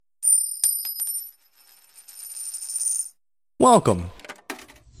Welcome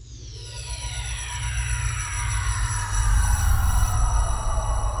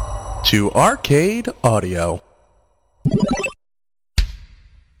to Arcade Audio.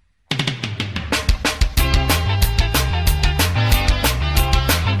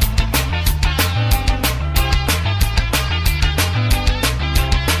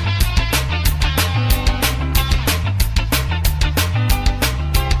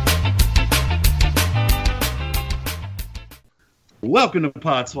 Welcome to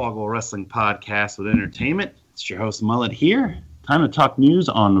Podswoggle Wrestling Podcast with Entertainment. It's your host, Mullet, here. Time to talk news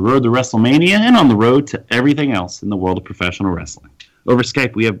on the road to WrestleMania and on the road to everything else in the world of professional wrestling. Over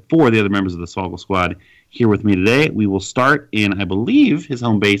Skype, we have four of the other members of the Swoggle Squad here with me today. We will start in, I believe, his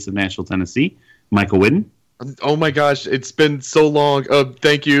home base of Nashville, Tennessee, Michael Whidden. Oh my gosh, it's been so long.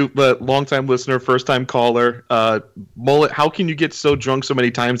 Thank you, but long-time listener, first-time caller. Mullet, how can you get so drunk so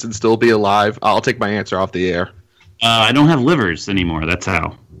many times and still be alive? I'll take my answer off the air. I don't have livers anymore, that's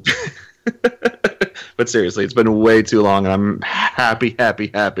how. But seriously, it's been way too long, and I'm happy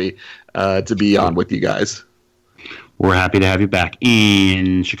to be on with you guys. We're happy to have you back.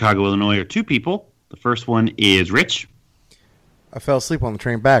 In Chicago, Illinois, are two people. The first one is Rich. I fell asleep on the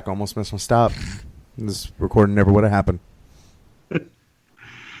train back, almost missed my stop. This recording never would have happened.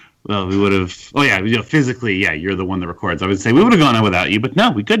 Well, we would have... Oh, yeah, physically, yeah, you're the one that records. I would say we would have gone on without you, but no,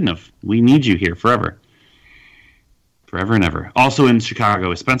 we couldn't have. We need you here forever. Forever and ever. Also in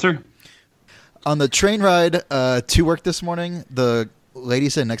Chicago is Spencer. On the train ride to work this morning, the lady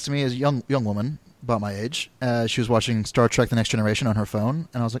sitting next to me is a young woman, about my age. She was watching Star Trek: The Next Generation on her phone,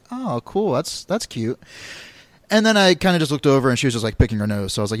 and I was like, "Oh, cool, that's cute." And then I kind of just looked over, and she was just like picking her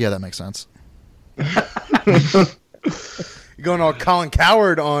nose. So I was like, "Yeah, that makes sense." You're going all Colin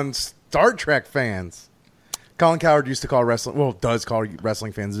Coward on Star Trek fans. Colin Coward used to call wrestling, well, does call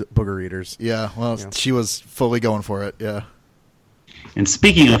wrestling fans booger eaters. Yeah, well, She was fully going for it, yeah. And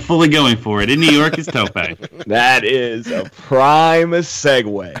speaking of fully going for it, in New York is Tope. That is a prime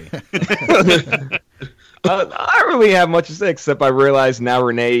segue. I don't really have much to say, except I realize now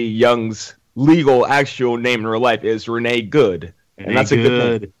Renee Young's legal, actual name in real life is Renee Good. And that's a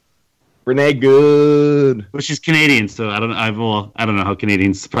good thing. Renee Good. Well, she's Canadian, so I don't know how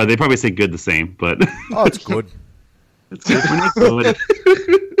Canadians they probably say good the same, but oh, it's good. It's good. Renee Good.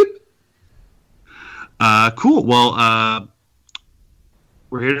 Cool. Well,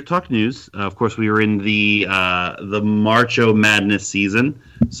 we're here to talk news. Of course, we were in the Marcho Madness season,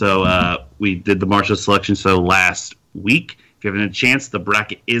 so we did the Marcho selection show last week. If you haven't had a chance, the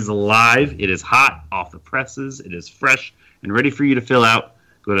bracket is live. It is hot off the presses. It is fresh and ready for you to fill out.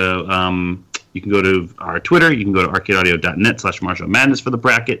 You can go to our Twitter. You can go to arcadeaudio.net/Marcho Madness for the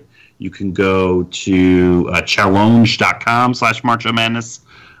bracket. You can go to challenge.com/Marcho Madness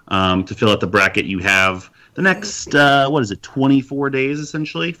to fill out the bracket. You have the next 24 days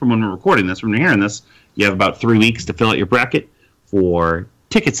essentially from when we're recording this, when you're hearing this. You have about 3 weeks to fill out your bracket for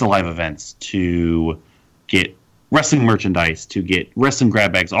tickets to live events, to get wrestling merchandise, to get wrestling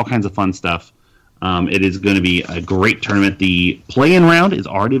grab bags, all kinds of fun stuff. It is going to be a great tournament. The play-in round is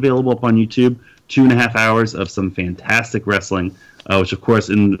already available up on YouTube. 2.5 hours of some fantastic wrestling, which of course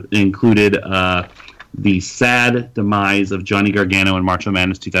included the sad demise of Johnny Gargano in Marcho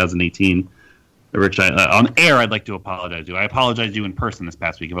Madness 2018. Rich, on air, I'd like to apologize to you. I apologized to you in person this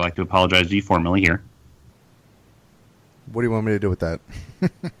past week, but I'd like to apologize to you formally here. What do you want me to do with that?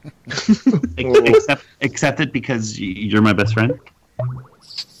 Accept it because you're my best friend.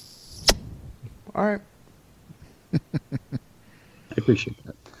 All right. I appreciate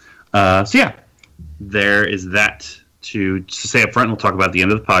that. So yeah, there is that to say up front. We'll talk about at the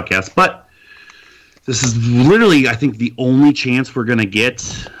end of the podcast. But this is literally, I think, the only chance we're going to get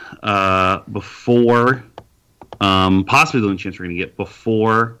before, possibly the only chance we're going to get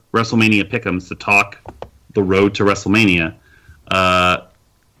before WrestleMania Pick'ems to talk the road to WrestleMania.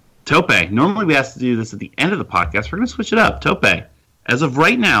 Tope, normally we have to do this at the end of the podcast. We're going to switch it up. Tope, as of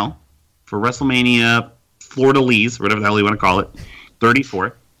right now, for WrestleMania Fleur-de-Lis, or whatever the hell you want to call it,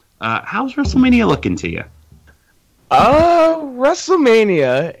 34th. How's WrestleMania looking to you?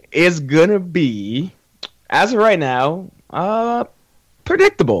 WrestleMania is gonna be, as of right now,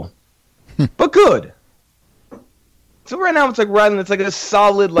 predictable, but good. So right now it's like a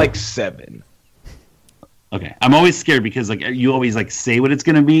solid 7. Okay, I'm always scared because you always say what it's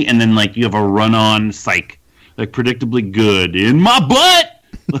gonna be, and then you have a run-on predictably good in my butt.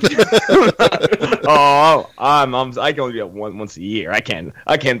 I can only do it once a year. I can't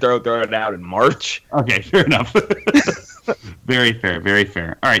throw it out in March. Okay, fair enough. Very fair, very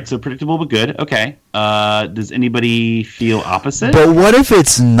fair. All right, so predictable but good. Okay. Does anybody feel opposite? But what if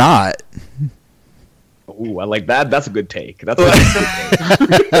it's not? Ooh, I like that. That's a good take. That's a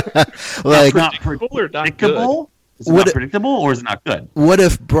good take. Like, not Predictable or not predictable? Is it What not it- predictable or is it not good? what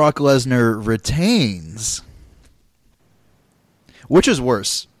if Brock Lesnar retains? Which is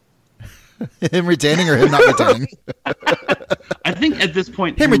worse? Him retaining or him not retaining? I think at this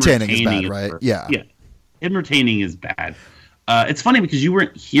point, Him retaining is bad, right? worse. Yeah. Yeah. Him retaining is bad. It's funny because you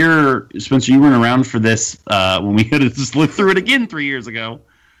weren't here, Spencer. You weren't around for this when we had to just look through it again 3 years ago.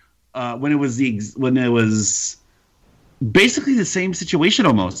 When it was basically the same situation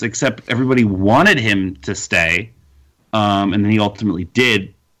almost, except everybody wanted him to stay, and then he ultimately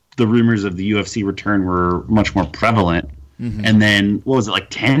did. The rumors of the UFC return were much more prevalent. Mm-hmm. And then, what was it, like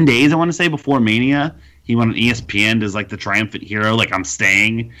 10 days, I want to say, before Mania, he went on ESPN as like the triumphant hero, like I'm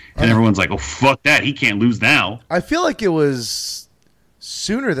staying. And everyone's like, oh, fuck that. He can't lose now. I feel like it was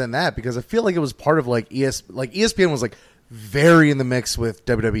sooner than that because I feel like it was part of like ESPN was like very in the mix with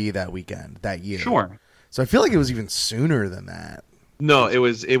WWE that weekend, that year. Sure. So I feel like it was even sooner than that. No, it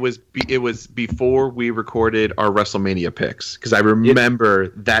was before we recorded our WrestleMania picks because I remember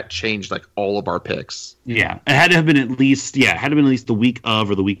that changed like all of our picks. Yeah. It had to have been at least the week of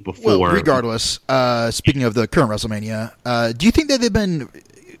or the week before. Well, regardless, speaking of the current WrestleMania, do you think that they've been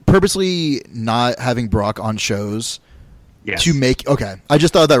purposely not having Brock on shows Yes. to make? Okay, I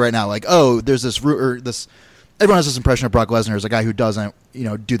just thought of that right now. Like, oh, there's this this. Everyone has this impression of Brock Lesnar as a guy who doesn't,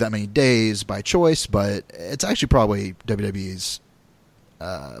 do that many days by choice, but it's actually probably WWE's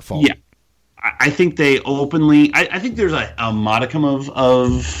fault. Yeah. I think they openly. I think there's a modicum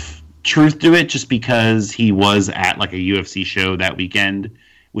of truth to it, just because he was at like a UFC show that weekend,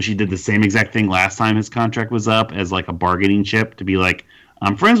 which he did the same exact thing last time his contract was up as like a bargaining chip to be like,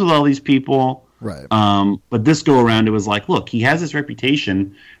 I'm friends with all these people. Right. But this go around, it was like, look, he has this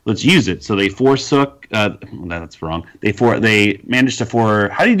reputation. Let's use it. So they forsook. That's wrong. They managed to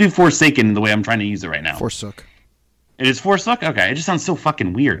How do you do forsaken the way I'm trying to use it right now? Forsook. It is forsook? Okay, it just sounds so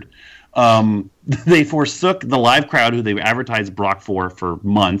fucking weird. They forsook the live crowd who they advertised Brock for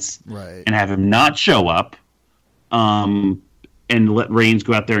months, Right. and have him not show up, and let Reigns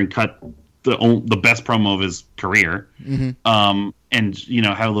go out there and cut the best promo of his career, and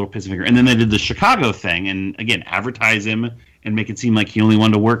have a little piss of finger. And then they did the Chicago thing, and again advertise him and make it seem like he only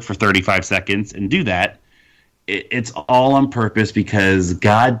wanted to work for 35 seconds and do that. It's all on purpose because,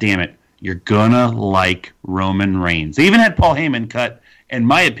 god damn it, you're gonna like Roman Reigns. They even had Paul Heyman cut, in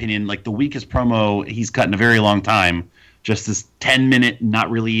my opinion, like the weakest promo he's cut in a very long time. Just this 10-minute, not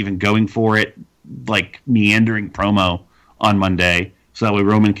really even going for it, like meandering promo on Monday. So that way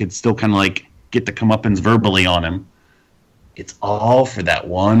Roman could still kind of like get the comeuppance verbally on him. It's all for that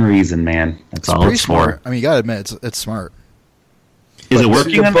one reason, man. That's all Pretty it's smart. for. I mean, you gotta admit, it's smart. Is it But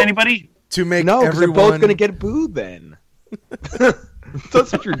working they're on both- anybody? To make No, because they're everyone both going to get booed then.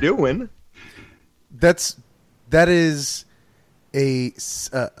 That's what you're doing. that is a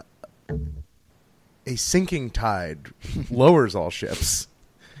sinking tide lowers all ships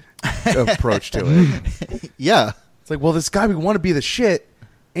approach to it. Yeah. It's like, well, this guy we want to be the shit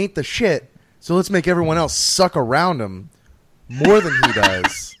ain't the shit, so let's make everyone else suck around him more than he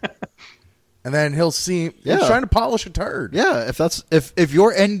does. And then he's trying to polish a turd. Yeah, if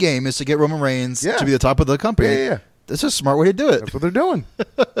your end game is to get Roman Reigns Yeah. to be the top of the company, Yeah. that's a smart way to do it. That's what they're doing.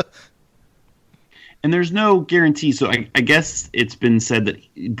 And there's no guarantee. So I guess it's been said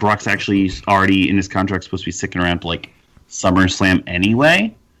that Brock's actually already in his contract supposed to be sticking around to like SummerSlam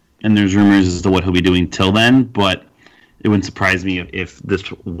anyway. And there's rumors as to what he'll be doing till then. But it wouldn't surprise me if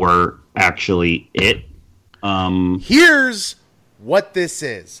this were actually it. Here's what this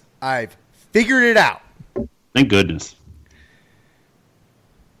is. I've figured it out. Thank goodness.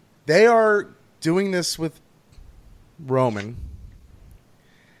 They are doing this with Roman.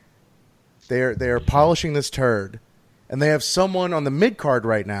 They are polishing this turd, and they have someone on the mid card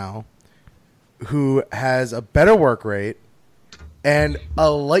right now who has a better work rate and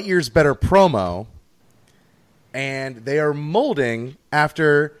a light years better promo, and they are molding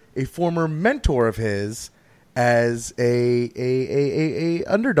after a former mentor of his as a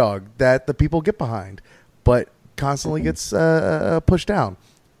underdog that the people get behind, but constantly gets pushed down.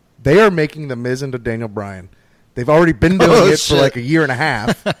 They are making The Miz into Daniel Bryan. They've already been doing it for like a year and a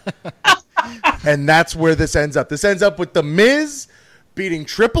half. And that's where this ends up. This ends up with The Miz beating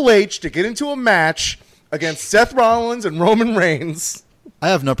Triple H to get into a match against Seth Rollins and Roman Reigns I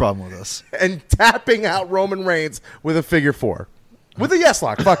have no problem with this. and tapping out Roman Reigns with a figure four. With a yes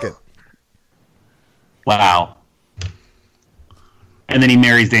lock. Fuck it. Wow. And then he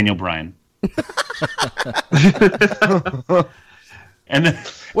marries Daniel Bryan. And then,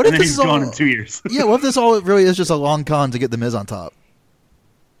 What and if then this he's is all- gone in 2 years. Yeah, what if this all really is just a long con to get the Miz on top?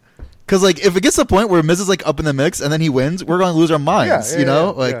 Because like if it gets to the point where Miz is like up in the mix and then he wins, we're going to lose our minds. Yeah, you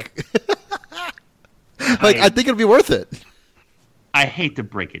know, yeah. like like I think it'd be worth it. I hate to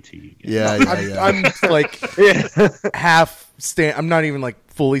break it to you. Yeah, I'm like half stand. I'm not even like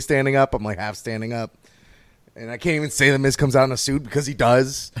fully standing up. I'm like half standing up, and I can't even say the Miz comes out in a suit because he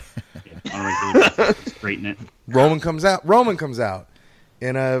does. On a regular basis, straighten it. Roman comes out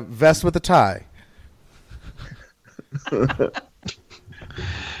in a vest with a tie.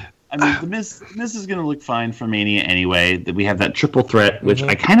 I mean, the Miz is going to look fine for Mania anyway. That we have that triple threat, which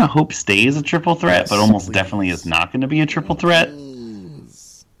I kind of hope stays a triple threat, but almost definitely is not going to be a triple threat.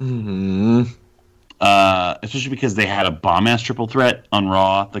 Mm-hmm. Especially because they had a bomb-ass triple threat on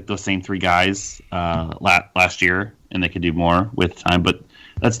Raw, like those same three guys last year, and they could do more with time. But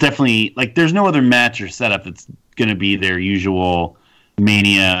that's definitely like there's no other match or setup that's going to be their usual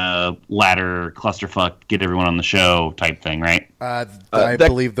Mania ladder clusterfuck, get everyone on the show type thing, right? I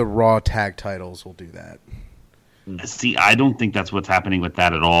believe the Raw tag titles will do that. See, I don't think that's what's happening with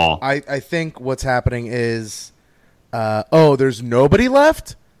that at all. I think what's happening is, there's nobody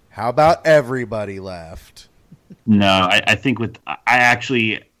left? How about everybody left? No, I think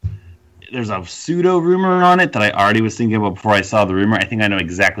there's a pseudo rumor on it that I already was thinking about before I saw the rumor. I think I know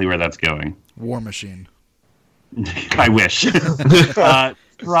exactly where that's going. War Machine. I wish.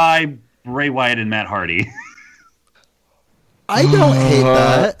 Try Bray Wyatt and Matt Hardy. I don't hate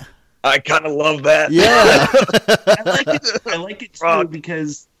that. I kind of love that. Yeah. I like it too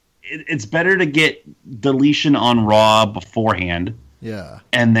because it's better to get deletion on Raw beforehand. Yeah.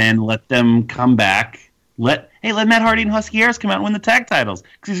 And then let them come back. Let Matt Hardy and Husky Harris come out and win the tag titles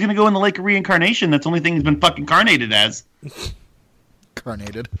because he's going to go in the Lake of Reincarnation. That's the only thing he's been fucking carnated as.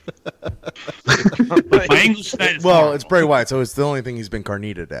 Carnated. My English tonight is horrible. It's Bray Wyatt, so it's the only thing he's been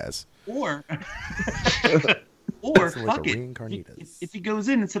carneted as. Or Like fuck a it. reincarnated. If he goes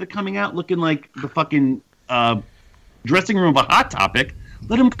in instead of coming out looking like the fucking dressing room of a Hot Topic,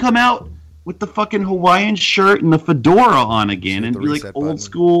 let him come out with the fucking Hawaiian shirt and the fedora on again and the be like reset old button.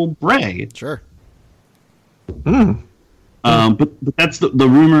 school Bray. Sure. But that's the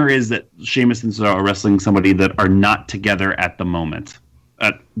rumor is that Sheamus and Cesaro are wrestling somebody that are not together at the moment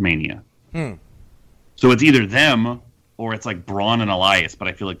at Mania. So it's either them or it's like Braun and Elias, but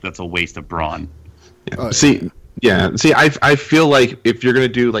I feel like that's a waste of Braun. See, I feel like if you're gonna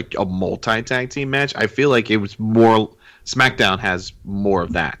do like a multi-tag team match, I feel like it was more. SmackDown has more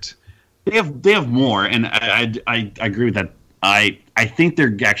of that. They have more, and I agree with that. I think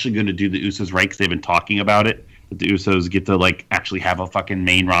they're actually going to do the Usos right because they've been talking about it. That the Usos get to like actually have a fucking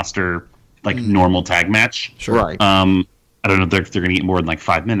main roster like normal tag match. Sure. Right. I don't know if they're going to get more than like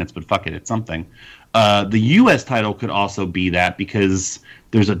 5 minutes, but fuck it, it's something. The U.S. title could also be that because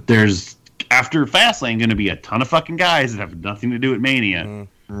there's after Fastlane going to be a ton of fucking guys that have nothing to do with Mania.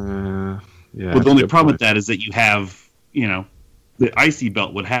 Yeah. But the only problem with that is that you have, the IC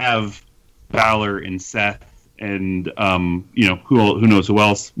belt would have Balor and Seth and, who knows who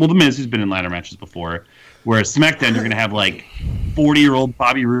else. Well, The Miz, who's been in ladder matches before. Whereas SmackDown, you're going to have like 40-year-old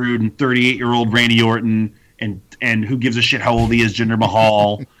Bobby Roode and 38-year-old Randy Orton and who gives a shit how old he is, Jinder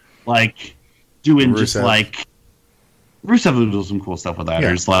Mahal, like doing just Rusev. like Rusev will do some cool stuff with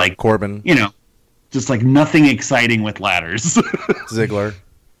ladders, like Corbin, just like nothing exciting with ladders. Ziggler.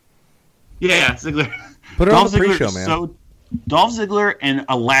 Yeah, Ziggler. Put it on the Ziggler pre-show, is man. Dolph Ziggler and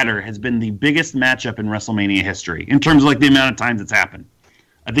a ladder has been the biggest matchup in WrestleMania history in terms of like the amount of times it's happened.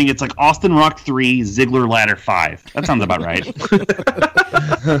 I think it's like Austin Rock 3, Ziggler ladder 5. That sounds about right.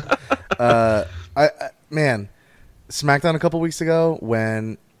 Man, SmackDown a couple weeks ago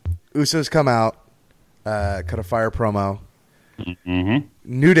when Usos come out, cut a fire promo. Mm-hmm.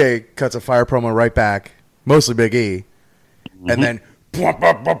 New Day cuts a fire promo right back, mostly Big E, and then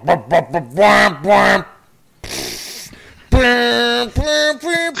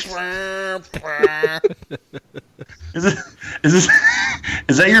Is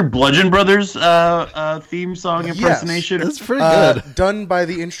that your Bludgeon Brothers theme song impersonation? That's pretty good. done by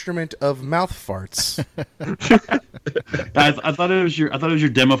the instrument of mouth farts. I thought it was your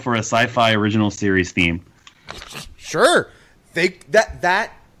demo for a sci-fi original series theme. Sure,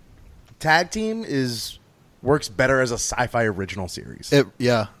 that tag team works better as a sci-fi original series.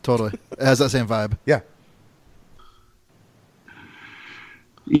 Yeah, totally. It has that same vibe. Yeah.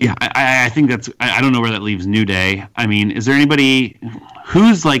 Yeah, I think that's. I don't know where that leaves New Day. I mean, is there anybody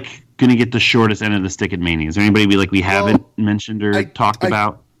who's like going to get the shortest end of the stick at Mania? Is there anybody we haven't mentioned or talked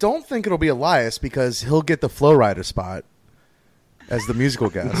about? I don't think it'll be Elias because he'll get the Flow Rider spot as the musical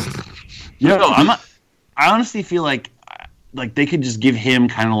guest. No, I'm not. I honestly feel like like they could just give him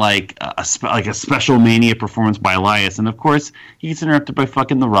kind of like a special Mania performance by Elias, and of course he gets interrupted by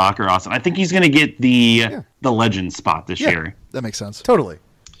fucking The Rock or Austin. I think he's going to get the legend spot this year. That makes sense. Totally.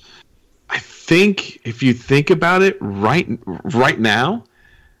 I think if you think about it right now,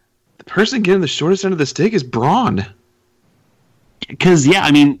 the person getting the shortest end of the stick is Braun. Because,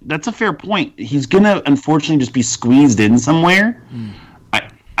 I mean, that's a fair point. He's going to, unfortunately, just be squeezed in somewhere.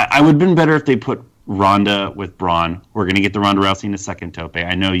 I would have been better if they put Ronda with Braun. We're going to get the Ronda Rousey in a second, Tope.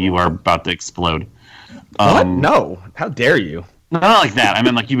 I know you are about to explode. What? No. How dare you? No, not like that. I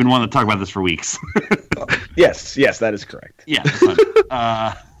mean, like, you've been wanting to talk about this for weeks. Yes, that is correct. Yeah.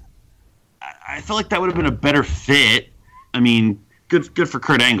 I feel like that would have been a better fit. I mean, good for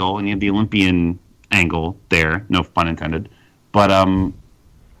Kurt Angle, and you have the Olympian angle there. No pun intended. But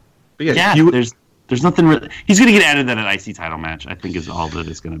there's nothing really. He's going to get added at an IC title match, I think, is all that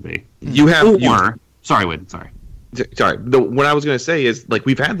it's going to be. Sorry, Wade. Sorry. Sorry. What I was going to say is, like,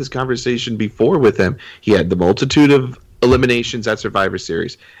 we've had this conversation before with him. He had the multitude of eliminations at Survivor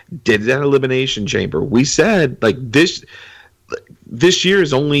Series. Did that Elimination Chamber. We said, like, this year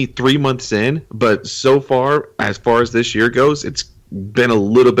is only 3 months in, but so far as this year goes, it's been a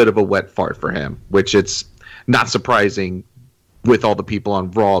little bit of a wet fart for him, which it's not surprising with all the people on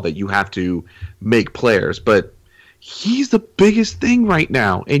Raw that you have to make players, but he's the biggest thing right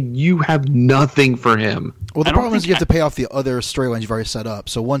now, and you have nothing for him. Well, the problem is you have to pay off the other storylines you've already set up.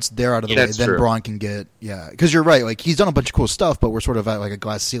 So once they're out of the way, then Braun can get because you're right. Like, he's done a bunch of cool stuff, but we're sort of at like a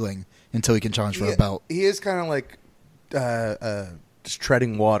glass ceiling until he can challenge for a belt. He is kind of like just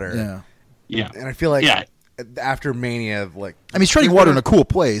treading water. Yeah, and I feel like after Mania, like, I mean, he's treading water in a cool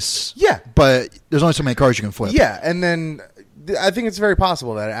place. Yeah, but there's only so many cars you can flip. Yeah, and then I think it's very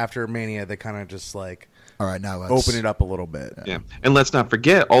possible that after Mania, they kind of just like, all right, now let's open it up a little bit. Yeah, and let's not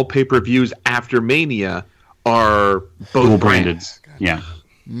forget, all pay-per-views after Mania are both branded. Yeah.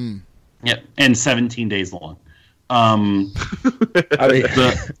 Yeah, and 17 days long. The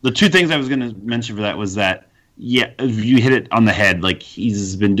two things I was going to mention for that was that, you hit it on the head. Like,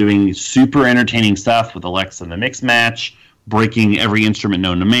 he's been doing super entertaining stuff with Alexa in the mixed match, breaking every instrument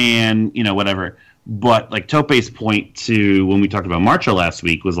known to man, whatever. But, like, Tope's point to when we talked about Marcha last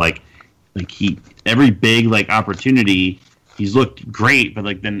week was like every big, like, opportunity, he's looked great, but,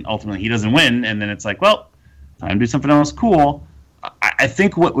 like, then ultimately he doesn't win, and then it's like, well, time to do something else cool. I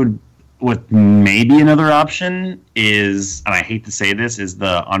think what may be another option is, and I hate to say this, is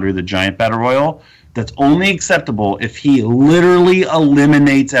the Andre the Giant Battle Royal. That's only acceptable if he literally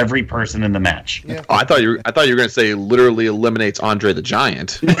eliminates every person in the match. Yeah. Oh, I thought you were going to say literally eliminates Andre the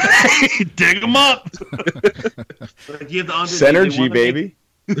Giant. Dig him up. Like, you have the Andre, Synergy, baby.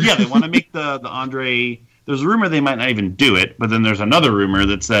 They want to make the Andre. There's a rumor they might not even do it, but then there's another rumor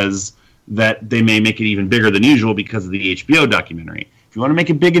that says that they may make it even bigger than usual because of the HBO documentary. If you want to make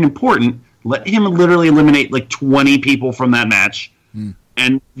it big and important, let him literally eliminate like 20 people from that match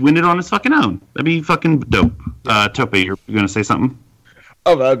and win it on his fucking own. That'd be fucking dope. Tope, you're going to say something?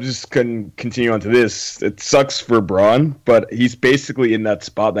 Oh, I'm just going to continue on to this. It sucks for Braun, but he's basically in that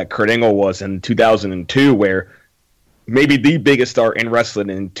spot that Kurt Angle was in 2002, where maybe the biggest star in wrestling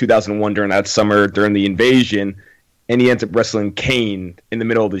in 2001 during that summer, during the Invasion, and he ends up wrestling Kane in the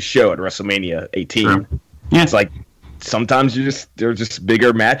middle of the show at WrestleMania 18. Sure. Yeah. It's like, sometimes they're just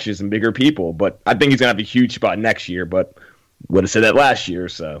bigger matches and bigger people, but I think he's going to have a huge spot next year, but would have said that last year,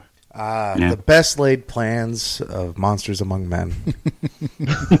 so. The best laid plans of Monsters Among Men.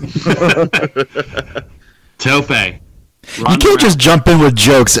 Tope. You can't just jump in with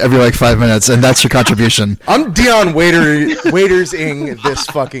jokes every like 5 minutes, and that's your contribution. I'm Dion Waiters-ing this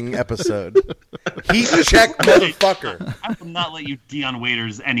fucking episode. Heat check, motherfucker. I will not let you Dion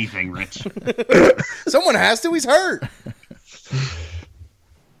Waiters anything, Rich. Someone has to. He's hurt.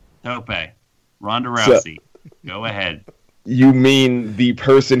 Tope. Ronda Rousey. Go ahead. You mean the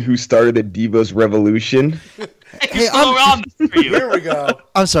person who started the Divas Revolution? Hey, Here we go.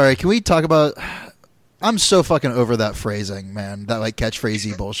 I'm sorry. Can we talk about? I'm so fucking over that phrasing, man. That like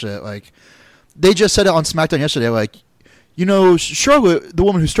catchphrasey bullshit. Like, they just said it on SmackDown yesterday. Like, Charlotte, the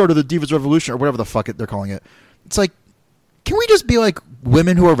woman who started the Divas Revolution, or whatever the fuck they're calling it. It's like, can we just be like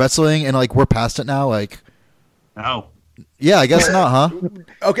women who are wrestling and like we're past it now? Like, no. Yeah, I guess not, huh?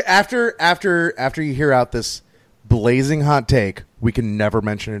 Okay, after you hear out this blazing hot take, we can never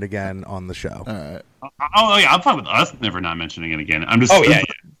mention it again on the show. All right. Oh yeah, I'm fine with us never not mentioning it again. I'm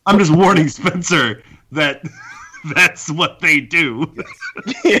just warning Spencer that that's what they do.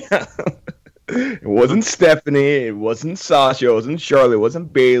 Yeah. It wasn't Stephanie. It wasn't Sasha. It wasn't Charlotte. It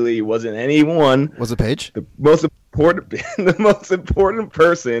wasn't Bayley. It wasn't anyone. Was it Paige? The most important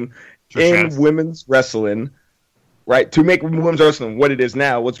person in women's wrestling right? To make women's wrestling what it is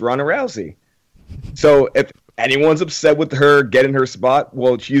now, what's Ronda Rousey? So if anyone's upset with her getting her spot,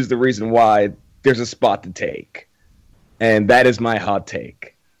 well, she's the reason why there's a spot to take. And that is my hot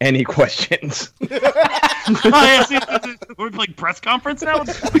take. Any questions? We're playing press conference now.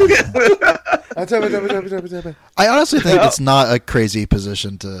 I honestly think it's not a crazy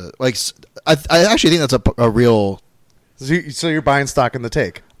position to like. I actually think that's a real. So you're buying stock in the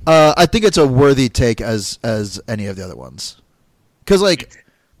take? I think it's a worthy take as any of the other ones, because like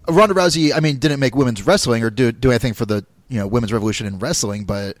Ronda Rousey, I mean, didn't make women's wrestling or do anything for the women's revolution in wrestling,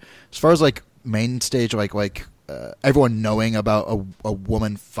 but as far as like main stage, like everyone knowing about a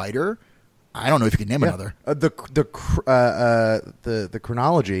woman fighter, I don't know if you can name another. The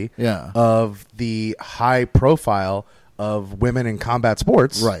chronology Yeah. of the high profile of women in combat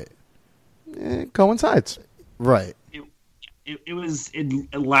sports Right. Coincides. Right. It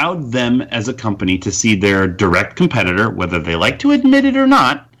allowed them as a company to see their direct competitor, whether they like to admit it or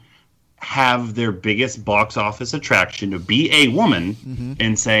not, have their biggest box office attraction to be a woman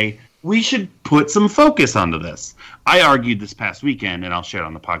and say, we should put some focus onto this. I argued this past weekend, and I'll share it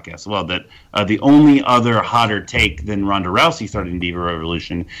on the podcast as well, that the only other hotter take than Ronda Rousey starting Diva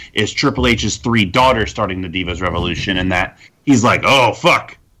Revolution is Triple H's 3 daughters starting the Divas Revolution, and that he's like, oh,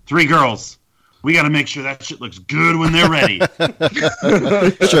 fuck, 3 girls. We got to make sure that shit looks good when they're ready.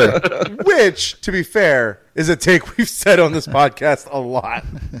 Sure. Which, to be fair, is a take we've said on this podcast a lot.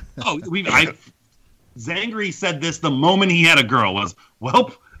 Oh, Zangri said this the moment he had a girl was,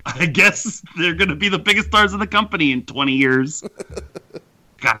 well, I guess they're going to be the biggest stars of the company in 20 years.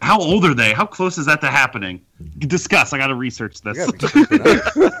 God, how old are they? How close is that to happening? Discuss. I got to research this.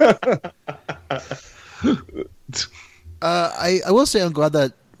 I will say I'm glad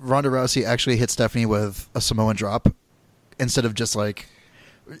that Ronda Rousey actually hit Stephanie with a Samoan drop instead of just like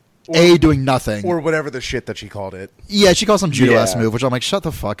doing nothing Or whatever the shit that she called it. Yeah, she calls some judo-ass move, which I'm like, shut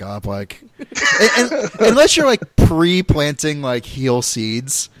the fuck up. Like, unless you're like pre-planting like heel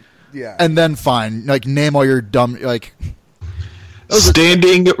seeds, and then fine, like name all your dumb like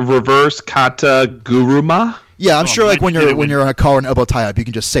standing reverse kata guruma. Yeah, I'm sure like when you're on a collar and elbow tie-up, you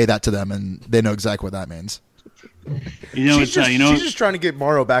can just say that to them and they know exactly what that means. She's just trying to get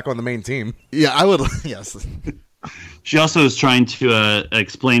Morrow back on the main team. Yeah, I would. Yes. She also is trying to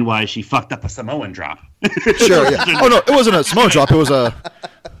explain why she fucked up a Samoan drop. Sure. Yeah. Oh no, it wasn't a Samoan drop. It was a.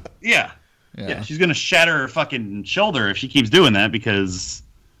 Yeah. She's gonna shatter her fucking shoulder if she keeps doing that because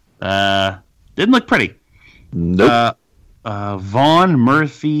didn't look pretty. Nope. Vaughn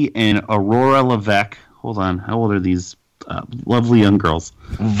Murphy and Aurora Levesque. Hold on, how old are these lovely young girls?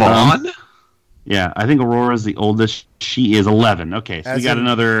 Vaughn. Yeah, I think Aurora's the oldest. She is 11. Okay, so we got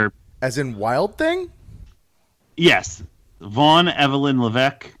another. As in Wild Thing? Yes. Vaughn Evelyn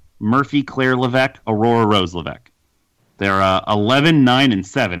Levesque, Murphy Claire Levesque, Aurora Rose Levesque. They're 11, 9, and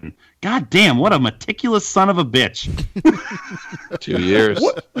 7. God damn, what a meticulous son of a bitch. 2 years.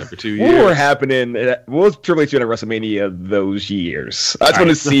 After 2 years. What were happening? What was Triple H doing at WrestleMania those years? I just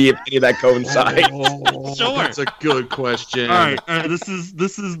want to see if any of that coincides. Sure. That's a good question. All right. This is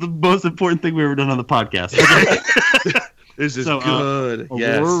the most important thing we've ever done on the podcast. Okay? This is good.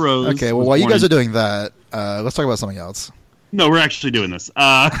 Yes. Aurora Rose. Okay, well, while you guys are doing that, let's talk about something else. No, we're actually doing this.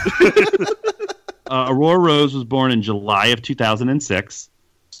 Aurora Rose was born in July of 2006.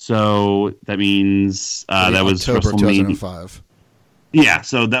 So that means that was October WrestleMania 2005. Yeah,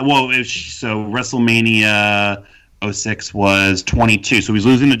 so WrestleMania 06 was 22. So he's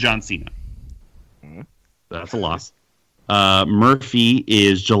losing to John Cena. That's a loss. Murphy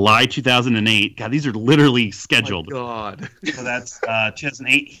is July 2008. God, these are literally scheduled. Oh God. So that's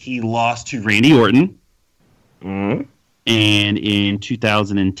 2008. He lost to Randy Orton. Mm-hmm. And in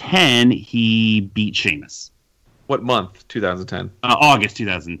 2010, he beat Sheamus. What month? 2010. August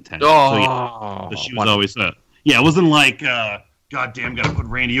 2010. Oh, so she was always yeah. It wasn't like goddamn, gotta put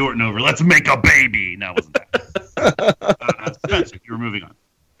Randy Orton over. Let's make a baby. No, it wasn't that. Spencer, you were moving on.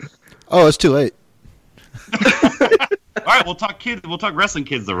 Oh, it's too late. All right, we'll talk kids. We'll talk wrestling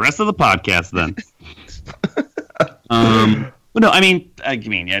kids the rest of the podcast then. Well, no, I mean,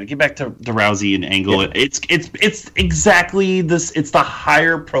 yeah. To get back to the Rousey and Angle, it's exactly this. It's the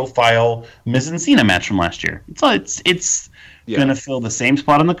higher profile Miz and Cena match from last year. It's gonna fill the same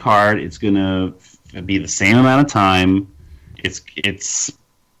spot on the card. It's gonna be the same amount of time. It's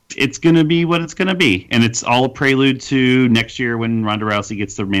gonna be what it's gonna be, and it's all a prelude to next year when Ronda Rousey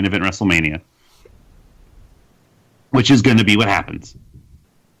gets the main event WrestleMania, which is gonna be what happens.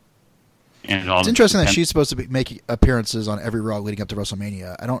 And it's interesting that she's supposed to be making appearances on every Raw leading up to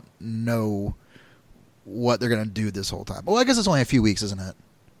WrestleMania. I don't know what they're going to do this whole time. Well, I guess it's only a few weeks, isn't it?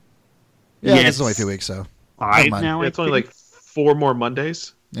 Yeah, I guess it's only a few weeks, so. 5 mind. now. I It's only think. like 4 more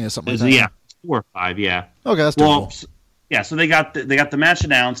Mondays. Yeah, something like Is that. it- yeah, 4 or 5. Yeah. Okay, that's Well, doable. yeah. So they got the match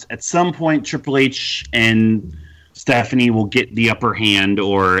announced. At some point, Triple H and Stephanie will get the upper hand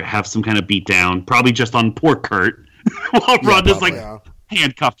or have some kind of beatdown, probably just on poor Kurt, while Ronda's probably. like Yeah.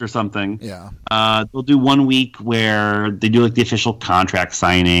 handcuffed or something. Yeah. They'll do 1 week where they do like the official contract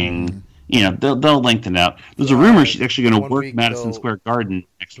signing. Mm-hmm. You know, they'll lengthen out. There's a rumor she's actually going to 1 work week Madison they'll- Square Garden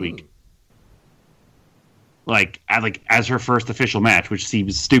next week. Like as her first official match, which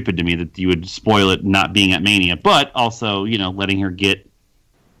seems stupid to me that you would spoil it not being at Mania, but also letting her get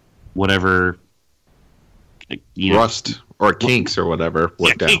whatever Rust or kinks or whatever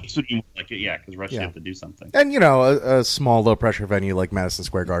worked out. Kinks would be more like it, because Rush Yeah. have to do something. And a small low pressure venue like Madison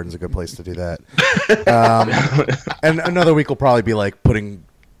Square Garden's a good place to do that. And another week will probably be like putting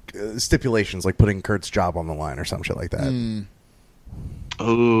stipulations, like putting Kurt's job on the line or some shit like that.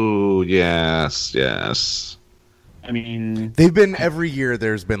 Oh, yes. I mean, They've been every year.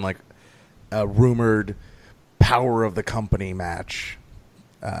 There's been like a rumored power of the company match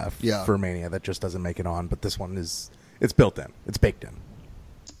for Mania that just doesn't make it on. But this one it's built in. It's baked in.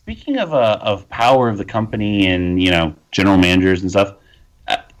 speaking of power of the company and general managers and stuff,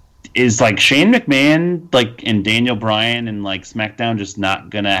 is like Shane McMahon and Daniel Bryan and SmackDown just not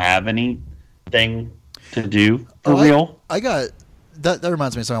gonna have anything to do for real? I got that. That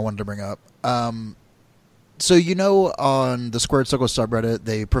reminds me of something I wanted to bring up. So on the Squared Circle subreddit,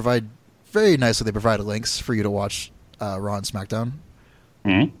 they provide very nicely. They provide links for you to watch Raw and SmackDown.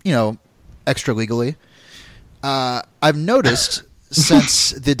 Mhm. Extra legally. I've noticed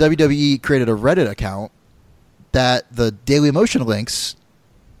since the WWE created a Reddit account that the Daily Motion links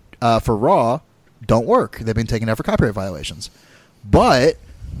for Raw don't work. They've been taken out for copyright violations. But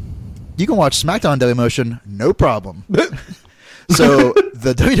you can watch SmackDown Daily Motion, no problem. So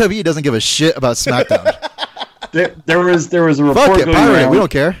the WWE doesn't give a shit about SmackDown. There was a report Fuck it, going pirate it. around. We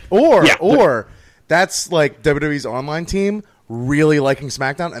don't care. Or that's like WWE's online team really liking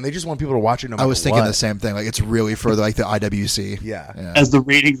SmackDown, and they just want people to watch it no matter I was thinking what. the same thing. Like it's really for the IWC. Yeah. As the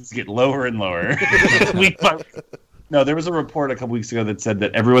ratings get lower and lower. No, there was a report a couple weeks ago that said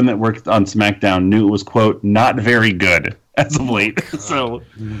that everyone that worked on SmackDown knew it was, quote, not very good as of late. So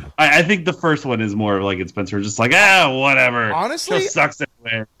I think the first one is more like Spencer, just like, whatever. Honestly, just sucks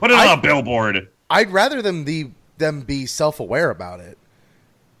anyway. Put it on a billboard. I'd rather them be self-aware about it.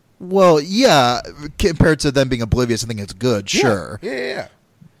 Well, yeah, compared to them being oblivious and thinking it's good, sure. Yeah.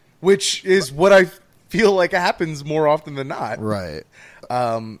 Which is what I feel like happens more often than not. Right.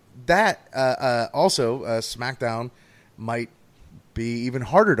 Also, SmackDown might be even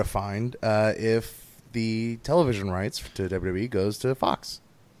harder to find if the television rights to WWE goes to Fox.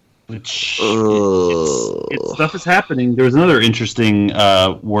 Which stuff is happening. There was another interesting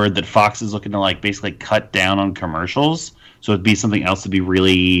word that Fox is looking to basically cut down on commercials. So it'd be something else to be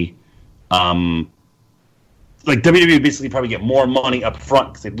really, WWE would basically probably get more money up front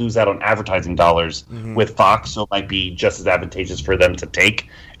because they'd lose out on advertising dollars with Fox. So it might be just as advantageous for them to take,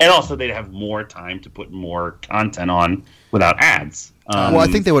 and also they'd have more time to put more content on without ads. Well, I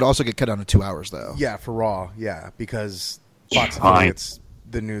think they would also get cut down to 2 hours, though. Yeah, for Raw. Yeah, because Fox Fine. affiliates,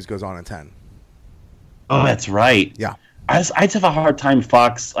 the news goes on at 10. Oh, that's right. Yeah. I'd have a hard time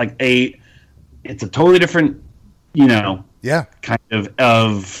Fox it's a totally different, Yeah. kind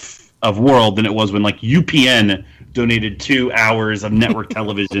of world than it was when UPN donated 2 hours of network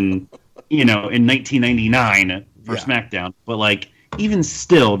television, in 1999 for Yeah. SmackDown. But even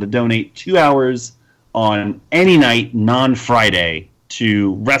still, to donate 2 hours on any night non-Friday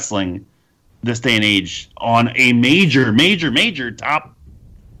to wrestling this day and age on a major top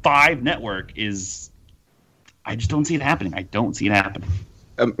 5 network I just don't see it happening. I don't see it happening.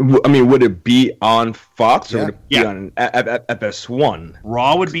 Would it be on Fox or Yeah. would it be Yeah. on FS1?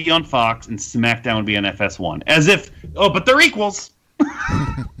 Raw would be on Fox and SmackDown would be on FS1. As if, but they're equals.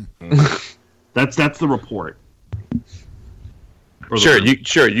 That's the report. Or the-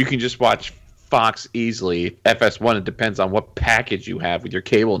 Sure, you can just watch Fox easily. FS1, it depends on what package you have with your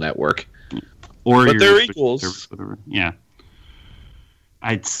cable network. or but your they're switch equals. service, whatever. Yeah.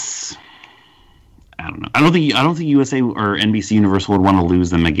 I don't know. I don't think USA or NBC Universal would want to lose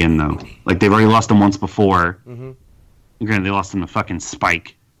them again, though. They've already lost them once before. Mhm. Granted, they lost them to fucking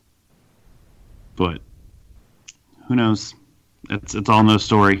Spike. But who knows? It's all no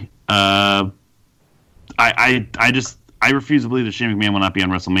story. I refuse to believe that Shane McMahon will not be on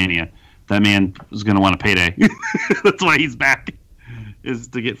WrestleMania. That man is going to want a payday. That's why he's back. Is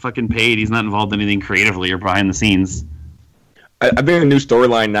to get fucking paid. He's not involved in anything creatively or behind the scenes. I think a new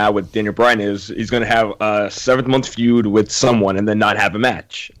storyline now with Daniel Bryan is he's going to have a 7th month feud with someone and then not have a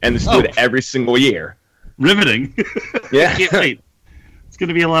match, and this do it every single year. riveting. Yeah. Can't wait. It's going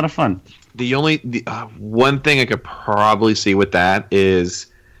to be a lot of fun. The one thing I could probably see with that is,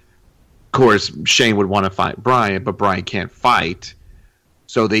 of course, Shane would want to fight Brian, but Brian can't fight.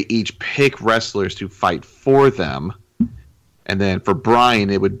 So they each pick wrestlers to fight for them. And then for Brian,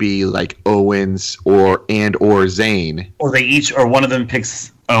 it would be like Owens or Zayn. Or one of them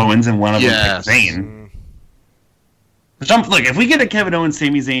picks Owens and one of them picks Zayn. Look, if we get a Kevin Owens,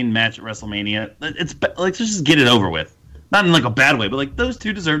 Sami Zayn match at WrestleMania, it's like, let's just get it over with. Not in like a bad way, but like those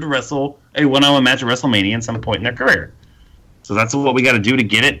two deserve to wrestle a one-on-one match at WrestleMania at some point in their career. So that's what we got to do to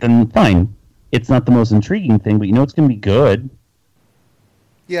get it. Then fine. It's not the most intriguing thing, but it's going to be good.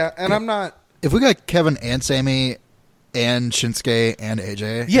 Yeah, and I'm not. If we got Kevin and Sammy and Shinsuke and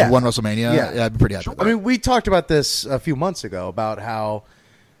AJ in one WrestleMania, I'd be pretty happy with that. I mean, we talked about this a few months ago about how,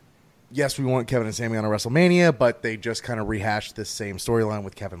 yes, we want Kevin and Sammy on a WrestleMania, but they just kind of rehashed this same storyline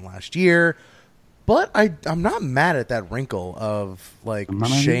with Kevin last year. But I'm not mad at that wrinkle of like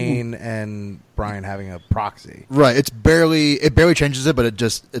Shane and Brian having a proxy. Right. It barely changes it, but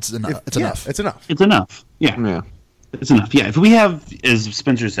it's enough. It's enough. It's enough. It's enough. Yeah. It's enough. Yeah. If we have, as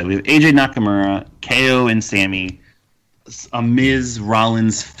Spencer said, we have AJ Nakamura, KO and Sammy, a Miz,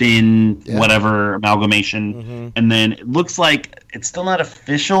 Rollins, Finn, whatever amalgamation, and then it looks like it's still not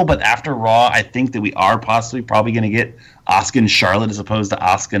official, but after Raw, I think that we are probably going to get Asuka and Charlotte as opposed to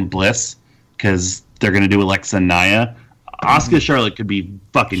Asuka and Bliss, because they're going to do Alexa and Nia. Asuka Charlotte could be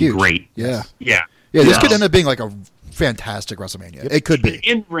fucking great. Yeah. Yeah. Yeah, this could end up being like a fantastic WrestleMania. It could be.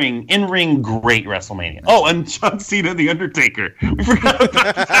 In-ring, great WrestleMania. Oh, and John Cena, The Undertaker. We forgot about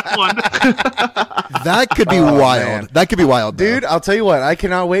that one. That could be wild. Man. That could be wild, though. Dude, I'll tell you what. I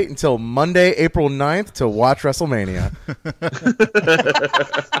cannot wait until Monday, April 9th to watch WrestleMania.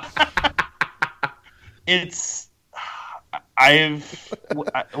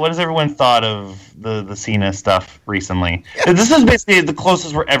 What has everyone thought of the Cena stuff recently? Yeah. This is basically the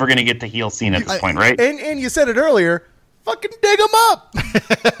closest we're ever going to get to heel Cena at this point, right? And you said it earlier, fucking dig him up.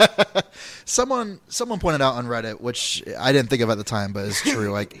 Someone pointed out on Reddit, which I didn't think of at the time, but it's true.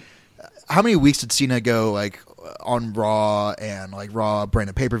 Like, how many weeks did Cena go like on Raw and like Raw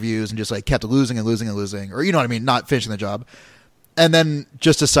branded pay-per-views and just like kept losing and losing and losing, or you know what I mean, not finishing the job, and then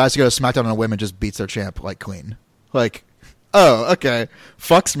just decides to go to SmackDown on a whim and just beats their champ like clean, like. Oh, okay.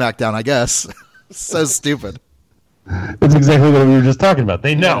 Fuck SmackDown, I guess. So stupid. That's exactly what we were just talking about.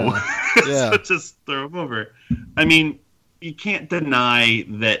 They know. Yeah. So just throw them over. I mean, you can't deny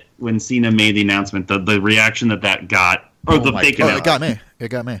that when Cena made the announcement, the reaction that got, or the fake announcement. It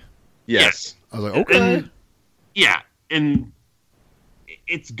got me. Yes. I was like, okay. And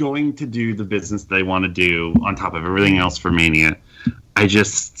it's going to do the business they want to do on top of everything else for Mania.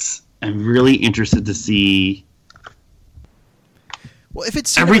 I'm really interested to see. Well, if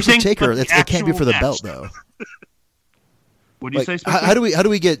it's Cena versus Taker, it can't be for the belt, though. What do you say, Spencer? How do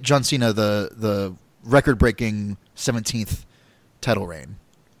we get John Cena the record-breaking 17th title reign?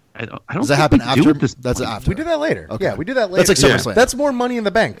 I don't Does that happen after? That's after. We do that later. Okay. Yeah, we do that later. That's like SummerSlam. That's more Money in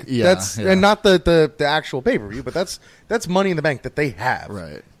the Bank. Yeah, and not the actual pay-per-view, but that's Money in the Bank that they have.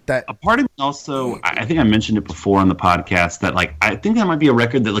 Right. That a part of me also, I think I mentioned it before on the podcast, that like I think that might be a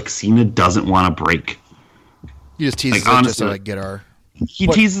record that like Cena doesn't want to break. He just teases it just to like get our. He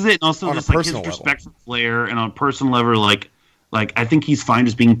teases it, and also just like his level. respect for Flair, and on a personal level, like I think he's fine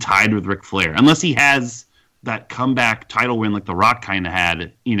just being tied with Ric Flair, unless he has that comeback title win like The Rock kind of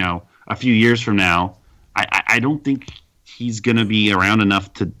had, a few years from now. I don't think he's gonna be around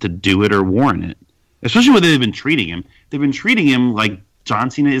enough to do it or warrant it, especially when they've been treating him. They've been treating him like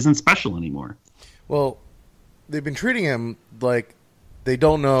John Cena isn't special anymore. Well, they've been treating him like they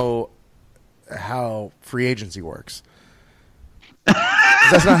don't know how free agency works.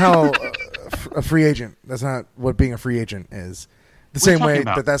 That's not how a free agent. That's not what being a free agent is. The same way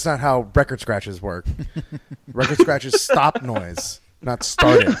that's not how record scratches work. Record scratches stop noise, not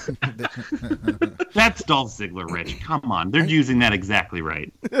start it. That's Dolph Ziggler, Rich. Come on, they're using that exactly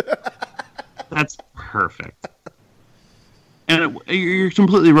right. That's perfect. And you're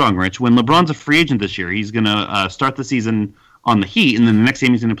completely wrong, Rich. When LeBron's a free agent this year, he's going to start the season on the Heat, and then the next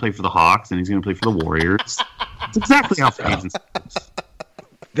game he's going to play for the Hawks, and he's going to play for the Warriors. That's exactly how free agents works.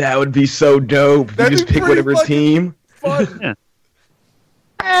 That would be so dope. You just pick whatever team. Fun.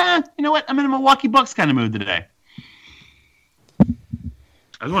 Yeah. You know what? I'm in a Milwaukee Bucks kind of mood today. I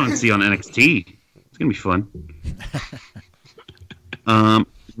just wanted to see on NXT. It's going to be fun.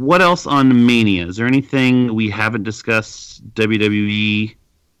 What else on Mania? Is there anything we haven't discussed? WWE?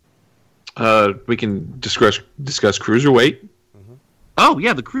 We can discuss Cruiserweight. Mm-hmm. Oh,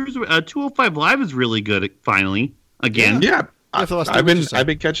 yeah. The Cruiser 205 Live is really good, finally. Again. Yeah. I've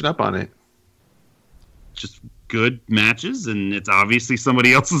been catching up on it. just good matches, and it's obviously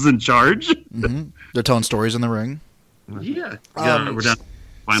somebody else is in charge. Mm-hmm. They're telling stories in the ring. Yeah, we're down to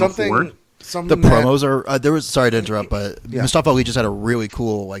final four. The Something promos are there was sorry to interrupt, but Yeah. Mustafa Ali just had a really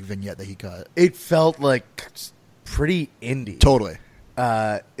cool like vignette that he cut. it felt like pretty indie. Totally.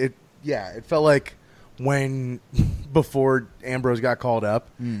 It felt like when before Ambrose got called up,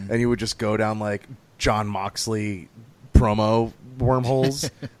 and you would just go down like John Moxley promo wormholes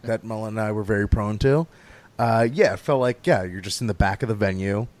that Mullen and I were very prone to. It felt like you're just in the back of the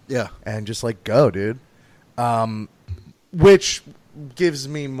venue, Yeah. and just like go, dude. Which gives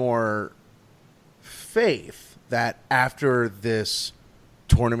me more faith that after this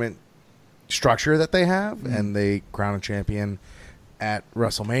tournament structure that they have, and they crown a champion at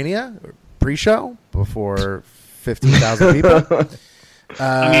WrestleMania pre-show before 15,000 people.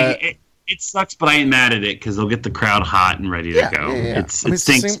 I mean, it sucks, but I ain't mad at it because they'll get the crowd hot and ready to go. Yeah. It I mean, the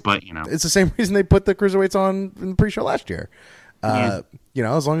stinks, same- but you know. it's the same reason they put the cruiserweights on in the pre-show last year.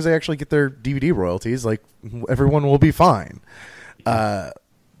 As long as they actually get their DVD royalties, like everyone will be fine. After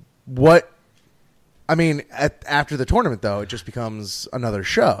the tournament though, it just becomes another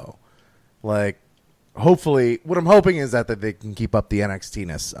show. Like, hopefully, what I'm hoping is that they can keep up the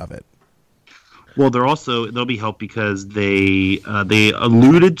NXT-ness of it. Well, they'll be helped because they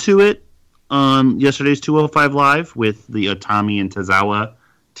alluded to it on yesterday's 205 Live with the Otami and Tozawa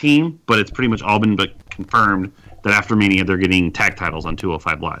team, but it's pretty much all been confirmed that after Mania they're getting tag titles on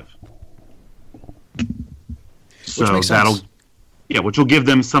 205 Live. So makes sense. which will give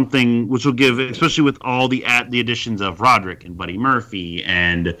them something. Which will give, especially with all the additions of Roderick and Buddy Murphy,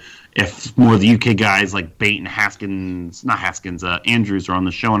 and if more of the UK guys like Bate and Andrews are on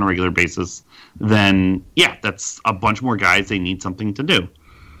the show on a regular basis, then that's a bunch more guys. They need something to do.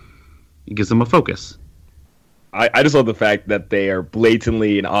 It gives them a focus. I just love the fact that they are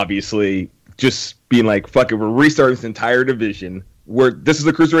blatantly and obviously just being like, fuck it, we're restarting this entire division. This is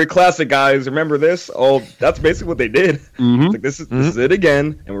the Cruiserweight Classic, guys. Remember this? Oh, that's basically what they did. Mm-hmm. It's like, this is it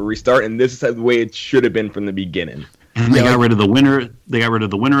again, and we're restarting. This is the way it should have been from the beginning. And they got rid of the winner. They got rid of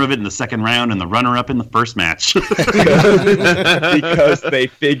the winner of it in the second round and the runner-up in the first match. Because they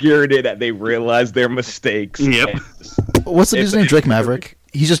figured it. They realized their mistakes. Yep. What's the dude's name? Drake Maverick.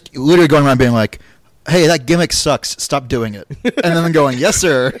 He's just literally going around being like, "Hey, that gimmick sucks. Stop doing it." And then going, "Yes,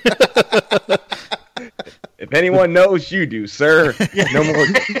 sir." If anyone knows, you do, sir. No more.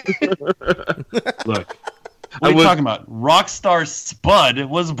 Look, what are you talking about? Rockstar Spud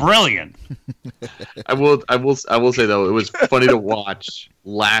was brilliant. I will say though, it was funny to watch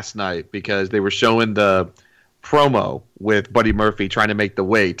last night because they were showing the promo with Buddy Murphy trying to make the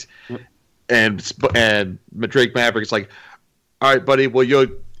weight, and Drake Maverick's like, "All right, buddy, well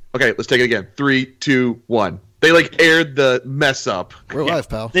okay, let's take it again. 3, 2, 1." They like aired the mess up. We're live,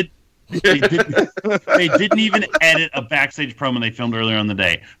 pal. They didn't even edit a backstage promo they filmed earlier in the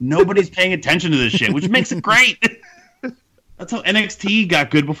day. Nobody's paying attention to this shit, which makes it great. That's how NXT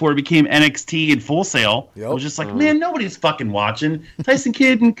got good before it became NXT and Full Sail. Yep. It was just like, man, nobody's fucking watching. Tyson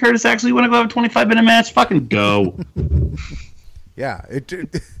Kidd and Curtis actually want to go have a 25-minute match? Fucking go. Yeah,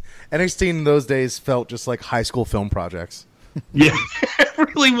 NXT in those days felt just like high school film projects. Yeah, it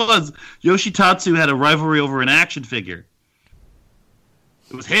really was. Yoshitatsu had a rivalry over an action figure.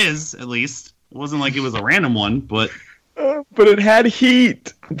 It was his, at least. It wasn't like it was a random one, but... But it had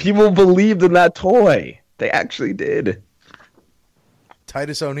heat. People believed in that toy. They actually did.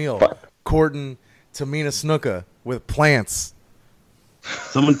 Titus O'Neil courting Tamina Snuka with plants.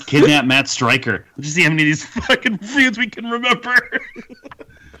 Someone kidnapped Matt Stryker. Let's just see how many of these fucking feuds we can remember.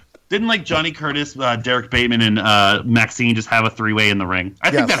 Didn't like Johnny Curtis, Derek Bateman, and Maxine just have a three-way in the ring? I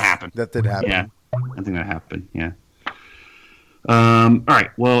think Yes, that happened. That did happen. Yeah, I think that happened. Yeah. All right.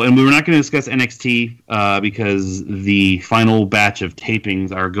 Well, and we were not going to discuss NXT because the final batch of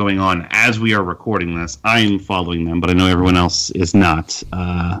tapings are going on as we are recording this. I am following them, but I know everyone else is not.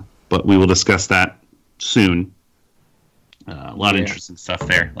 But we will discuss that soon. A lot of interesting stuff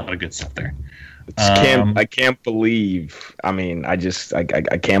there. A lot of good stuff there. I can't believe. I mean, I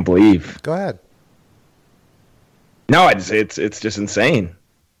can't believe. Go ahead. No, it's just insane.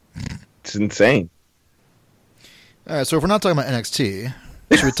 It's insane. All right, so if we're not talking about NXT,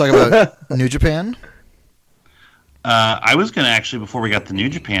 should we talk about New Japan? I was going to actually, before we got to New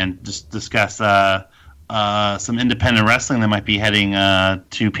Japan, just discuss some independent wrestling that might be heading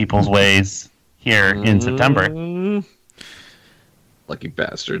to people's ways here in September. Lucky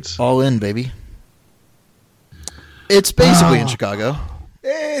bastards. All in, baby. It's basically in Chicago.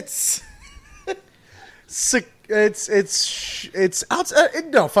 It's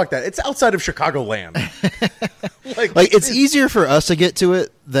outside. No, fuck that. It's outside of Chicagoland. Like it's easier for us to get to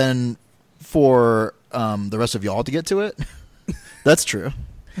it than for the rest of y'all to get to it. That's true.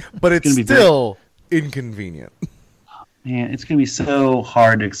 But it's gonna be still inconvenient. Man, it's going to be so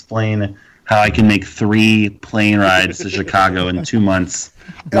hard to explain how I can make 3 plane rides to Chicago in 2 months.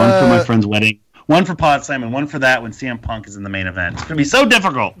 One for my friend's wedding, one for Pod Slam, and one for that when CM Punk is in the main event. It's going to be so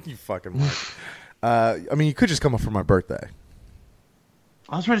difficult. You fucking mark. I mean, you could just come up for my birthday.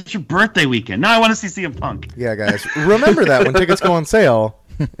 I was right. It's your birthday weekend. Now I want to see CM Punk. Yeah, guys. Remember that when tickets go on sale,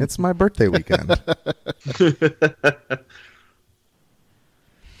 it's my birthday weekend.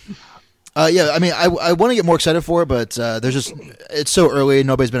 Yeah, I mean, I want to get more excited for it, but it's so early.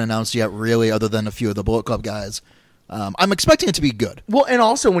 Nobody's been announced yet, really, other than a few of the Bullet Club guys. I'm expecting it to be good. Well, and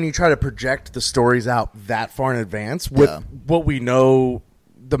also when you try to project the stories out that far in advance with what we know,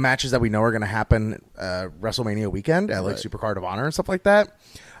 the matches that we know are going to happen WrestleMania weekend at like Supercard of Honor and stuff like that,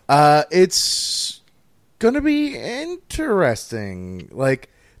 it's going to be interesting. Like,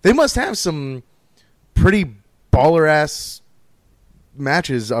 they must have some pretty baller-ass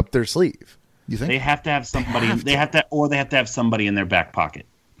matches up their sleeve. You think? They have to have somebody. They have to have somebody in their back pocket.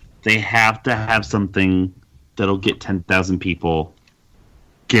 They have to have something that'll get 10,000 people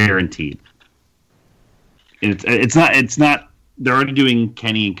guaranteed. And it's not. They're already doing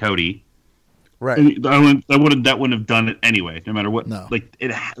Kenny and Cody. Right. That wouldn't have done it anyway. No matter what. No. Like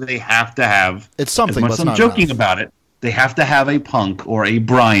they have to have. It's something. As much but as it's I'm not joking enough. about it. They have to have a Punk or a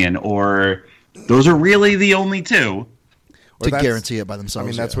Bryan or those are really the only two. Or to that's- guarantee it by themselves.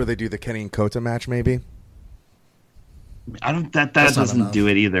 I mean, that's where they do the Kenny and Kota match, maybe. I don't. That That's not doesn't enough. do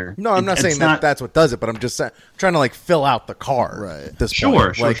it either. No, I'm not It's saying that's what does it, but I'm just trying to like fill out the card. Right. At this Sure,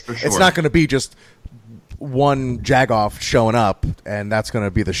 point. sure, Like, sure, sure. It's not going to be just one Jagoff showing up, and that's going to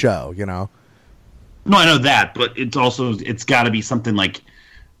be the show. You know. No, I know that, but it's got to be something like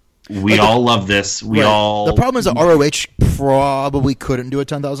we all love this. We Right. all. The problem is that ROH probably couldn't do a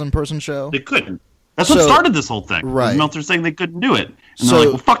 10,000 person show. They couldn't. That's what So- started this whole thing. Right. Meltzer saying they couldn't do it, and So- they're like,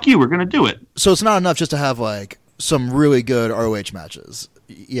 "Well, fuck you. We're going to do it." So it's not enough just to have like some really good ROH matches.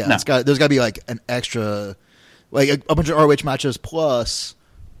 Yeah, No. there's got to be like an extra, like a bunch of ROH matches plus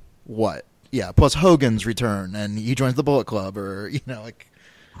what? Yeah, plus Hogan's return and he joins the Bullet Club, or like.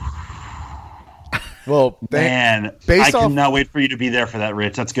 Well, Man, based I off- cannot wait for you to be there for that,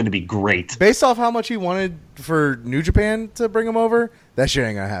 Rich. That's going to be great. based off how much he wanted for New Japan to bring him over, that shit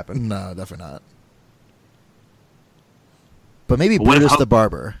ain't gonna happen. No, definitely not. But maybe But what if Brutus Ho- the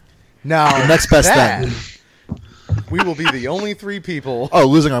Barber. Now, The next best that, thing. we will be the only 3 people. Oh,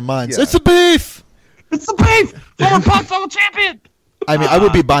 losing our minds. Yeah. It's the beef. It's the beef, former Podfall champion. I mean, I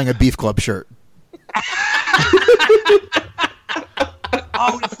would be buying a Beef Club shirt.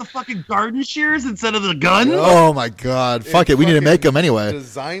 Oh, it's the fucking garden shears instead of the gun. Oh my God! Fuck it, we need to make them anyway.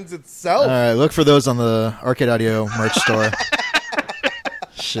 Designs itself. All right, look for those on the Arcade Audio merch store.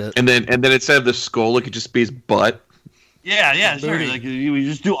 Shit. And then instead of the skull, it could just be his butt. Yeah, sure. Like you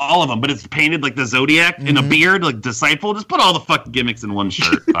just do all of them, but it's painted like the Zodiac in a beard, like Disciple. Just put all the fucking gimmicks in one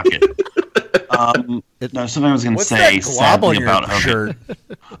shirt. Fuck it. No, something I was gonna What's say that glob on sadly your about Hogan. shirt?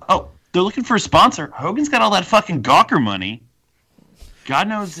 Oh, they're looking for a sponsor. Hogan's got all that fucking Gawker money. God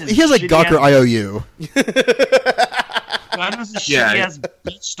knows his He has like shitty Gawker ass- IOU. God knows his Yeah. shitty ass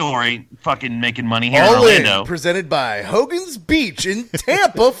beach story fucking making money here in All Orlando. in, presented by Hogan's Beach in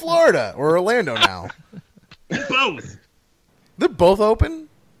Tampa, Florida, or Orlando now. Both. They're both open.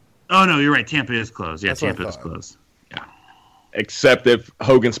 Oh no, you're right. Tampa is closed. Yeah, That's what I Tampa is thought. closed. Yeah. Except if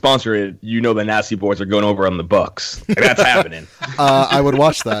Hogan sponsored it, the Nasty Boys are going over on the Bucks. Like, that's happening. I would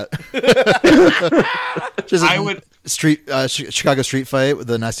watch that. Just I would- Chicago street fight with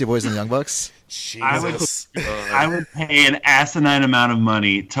the Nasty Boys and the Young Bucks. Jesus. I would pay an asinine amount of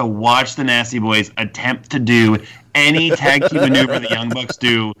money to watch the Nasty Boys attempt to do any tag team maneuver the Young Bucks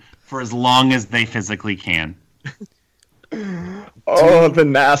do for as long as they physically can. Oh, the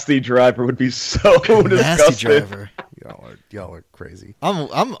Nasty Driver would be so Nasty disgusting. driver. Y'all are crazy.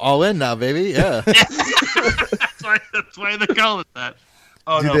 I'm all in now, baby. Yeah. That's why they call it that.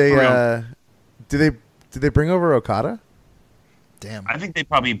 Oh no, for real. Did they bring over Okada? Damn. I think they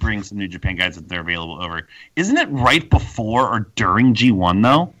probably bring some New Japan guys if they're available over. Isn't it right before or during G1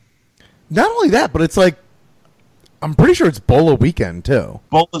 though? Not only that, but it's like I'm pretty sure it's Bola weekend too.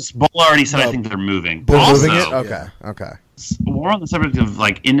 Bola already said No. I think they're moving. They're Also, moving it. Okay. we're on the subject of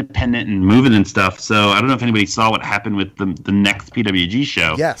like independent and moving and stuff. So I don't know if anybody saw what happened with the next PWG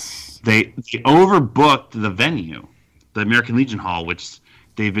show. Yes. They overbooked the venue, the American Legion Hall, which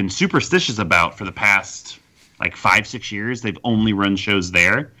they've been superstitious about for the past like 5-6 years. They've only run shows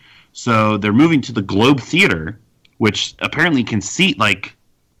there. So they're moving to the Globe Theater, which apparently can seat like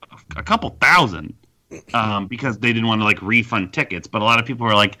a couple thousand because they didn't want to like refund tickets. But a lot of people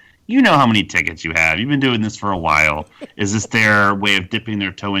were like, You know how many tickets you have. You've been doing this for a while. Is this their way of dipping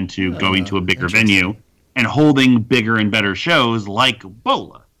their toe into going to a bigger venue and holding bigger and better shows like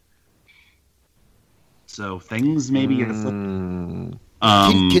Bola? So things maybe are flipping.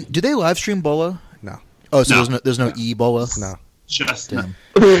 Do they live stream Bola? No. Oh, so there's no Ebola? No. Just Damn.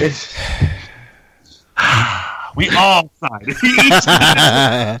 we all side.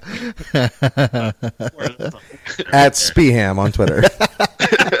 At Speeham on Twitter.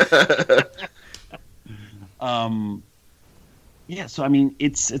 Yeah, so I mean,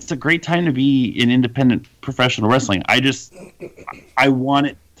 it's a great time to be in independent professional wrestling. I want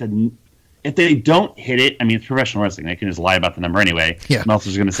it to. If they don't hit it, I mean, it's professional wrestling. They can just lie about the number anyway. Yeah. I'm also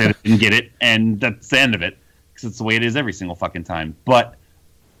just going to say they didn't get it, and that's the end of it, because it's the way it is every single fucking time. But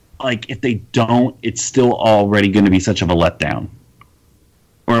like, if they don't, it's still already going to be such of a letdown.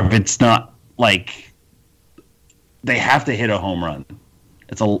 Or if it's not, like, they have to hit a home run.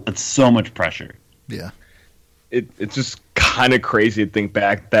 It's so much pressure. Yeah. It's just kind of crazy to think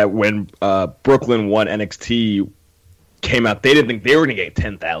back that when Brooklyn won NXT came out, they didn't think they were going to get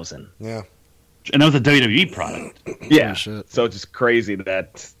 10,000. Yeah. And that was a WWE product. Yeah. shit. So it's just crazy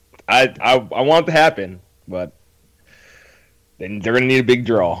that I want it to happen, but then they're going to need a big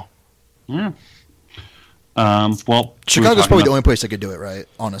draw. Yeah. Well, Chicago's probably the only place that could do it, right?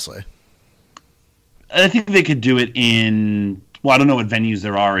 Honestly. I think they could do it in. Well, I don't know what venues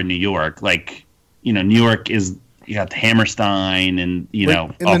there are in New York. Like, New York is. You got the Hammerstein, and In all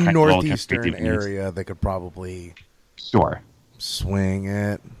the kinds of northeastern crazy venues. area, they could probably Sure. swing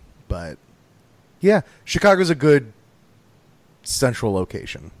it. But yeah, Chicago's a good central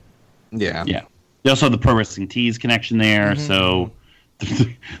location. Yeah. Yeah. They also have the Pro Wrestling Tees connection there, Mm-hmm. so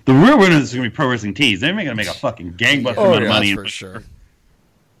the real winner is going to be Pro Wrestling Tees. They're going to make a fucking gangbuster amount of money. That's for sure.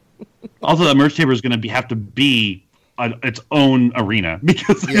 Also, that merch table is going to have to be its own arena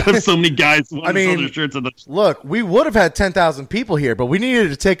because they have so many guys wanting to sell their shirts. Look, we would have had 10,000 people here, but we needed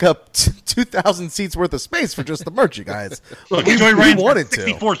to take up 2,000 seats worth of space for just the merch, you guys. Look, we wanted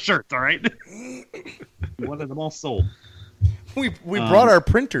 64 shirts, all right? We wanted them all sold. We brought our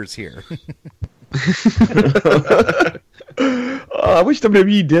printers here. I wish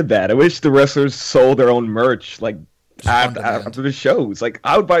WWE did that. I wish the wrestlers sold their own merch, like on demand. after the shows. Like,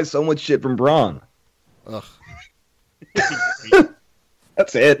 I would buy so much shit from Braun. Ugh.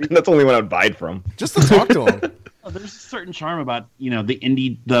 That's it. That's the only one I would buy it from. Just to talk to him. There's a certain charm about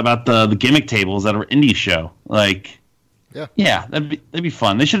the gimmick tables at an indie show. Like, yeah, that'd be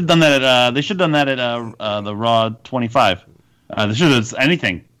fun. They should have done that at the Raw 25. They should have done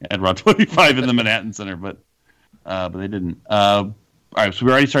anything at Raw 25 in the Manhattan Center, but they didn't. All right, so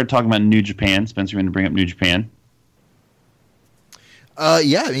we already started talking about New Japan. Spencer, you want to bring up New Japan?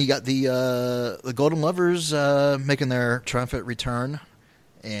 Yeah, I mean, you got the Golden Lovers making their triumphant return,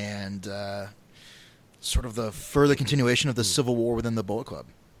 and sort of the further continuation of the civil war within the Bullet Club.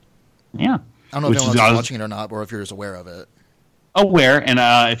 Yeah, I don't know if anyone's watching it or not, or if you're just aware of it. Aware, and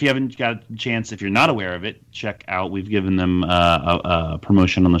if you haven't got a chance, if you're not aware of it, check out. We've given them a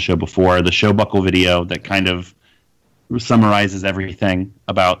promotion on the show before, the show buckle video that kind of summarizes everything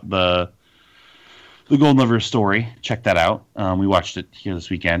about the Golden Lovers story. Check that out. We watched it here this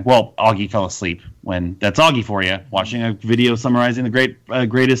weekend. Well, Augie fell asleep that's Augie for you, watching a video summarizing the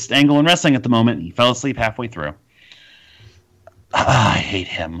greatest angle in wrestling at the moment. He fell asleep halfway through. I hate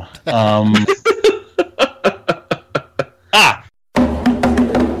him. The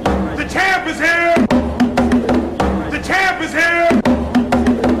champ is here! The champ is here!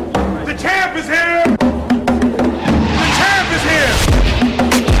 The champ is here! The champ is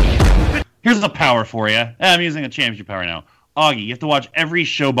here! Here's the power for you. I'm using a championship power now. Augie, you have to watch every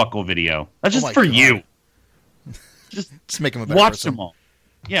show buckle video. That's just my for God. you. Just make him a better Watch person. them all.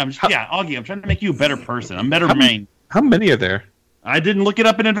 Yeah, Augie, I'm trying to make you a better person. I'm better man. How many are there? I didn't look it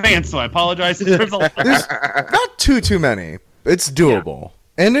up in advance, so I apologize. There's a lot. There's not too many. It's doable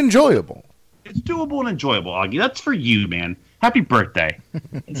and enjoyable. It's doable and enjoyable, Augie. That's for you, man. Happy birthday.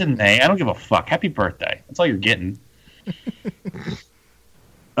 It's in May. I don't give a fuck. Happy birthday. That's all you're getting.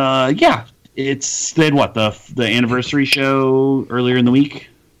 Yeah. They had what, the anniversary show earlier in the week?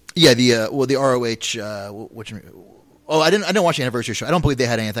 Yeah, the ROH. Which I didn't watch the anniversary show. I don't believe they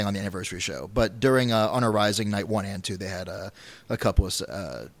had anything on the anniversary show. But during Honor Rising night 1 and 2, they had a couple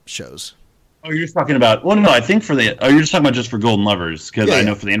of shows. Oh, you're just talking about. Well, no, I think you're just talking about just for Golden Lovers because Yeah, I know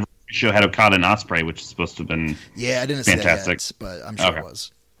yeah. for the anniversary show had Okada and Ospreay, which is supposed to have been Yeah, I didn't see that fantastic. yet, but I'm sure Okay. it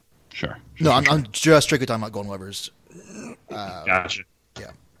was. Sure. No, I'm just strictly talking about Golden Lovers. Gotcha. Yeah.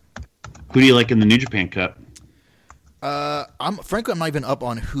 Who do you like in the New Japan Cup? I'm not even up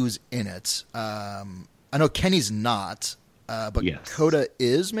on who's in it. I know Kenny's not. But Yes. Coda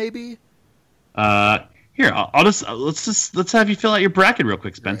is maybe. Here, I'll just let's have you fill out your bracket real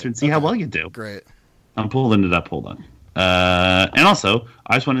quick, Spencer, and see how well you do. Great. I'm pulling it up. Hold on. And also,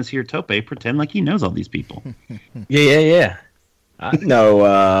 I just want to hear Tope pretend like he knows all these people. Yeah. I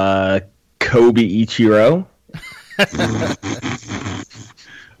know Kobe Ichiro.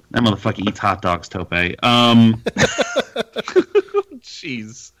 That motherfucker eats hot dogs, Tope.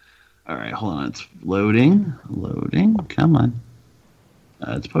 Jeez. All right, hold on. It's loading. Come on.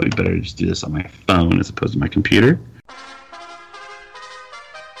 It's probably better to just do this on my phone as opposed to my computer.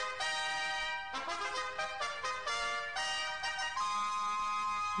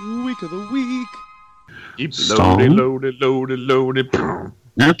 Week of the week. Keep Stone? loaded.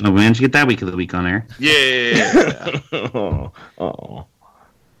 Nope, I managed to get that week of the week on there. Yeah. Oh.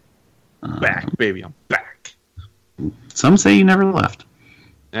 Back, baby. I'm back. Some say you never left.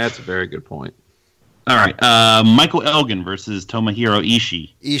 That's a very good point. All right, Michael Elgin versus Tomohiro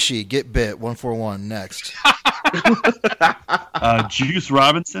Ishii. Ishii, get bit. 141 next. Juice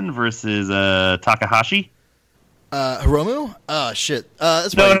Robinson versus Takahashi. Hiromu? Oh, shit.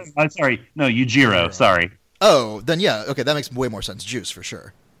 That's No, probably... I'm sorry. No, Yujiro. Sorry. Oh, then yeah. Okay, that makes way more sense. Juice, for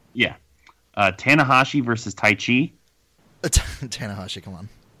sure. Yeah. Tanahashi versus Taichi. Tanahashi, come on.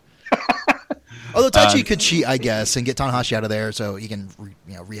 Although Taichi could cheat, I guess, and get Tanahashi out of there so he can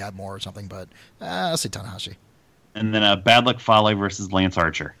rehab more or something, but I'll say Tanahashi. And then Bad Luck Fale versus Lance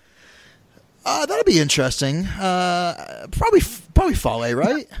Archer. That'll be interesting. Probably Fale,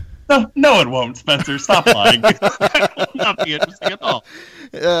 right? No, it won't, Spencer. Stop lying. It will not be interesting at all.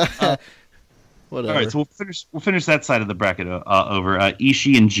 Whatever. All right, so we'll finish that side of the bracket over.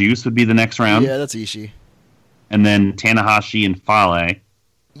 Ishii and Juice would be the next round. Yeah, that's Ishii. And then Tanahashi and Fale,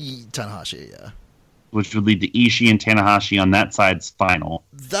 Tanahashi, yeah. which would lead to Ishii and Tanahashi on that side's final.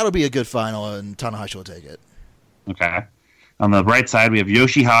 That'll be a good final, and Tanahashi will take it. Okay. On the right side, we have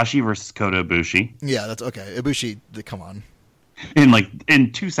Yoshihashi versus Kota Ibushi Yeah, that's okay. Ibushi, come on.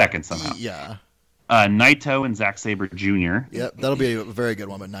 in 2 seconds somehow. Yeah. Naito and Zack Sabre Jr. Yep, that'll be a very good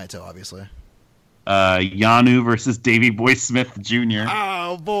one, but Naito, obviously. Yanu versus Davey Boy Smith Jr.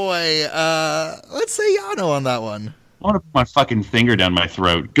 Oh, boy. Let's say Yano on that one. I want to put my fucking finger down my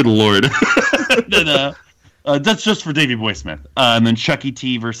throat. Good lord. Then, that's just for Davey Boy Smith. And then Chucky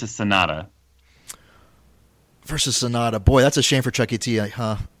T versus Sonata. Versus Sonata. Boy, that's a shame for Chucky T,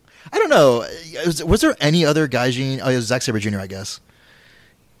 huh? I don't know. Was there any other Gaijin? Oh, it was Zack Sabre Jr., I guess.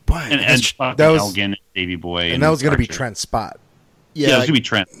 Boy, And fucking that was- Elgin and Davey Boy. And that was going to be Archer. Trent's spot. Yeah, it was going to be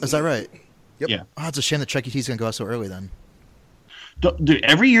Trent. Is that right? Yep. Yeah. Oh, it's a shame that Chucky T's going to go out so early then. Dude,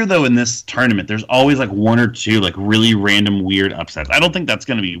 every year, though, in this tournament, there's always like one or two like really random weird upsets. I don't think that's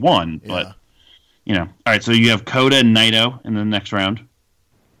going to be one, but, All right, so you have Kota and Naito in the next round.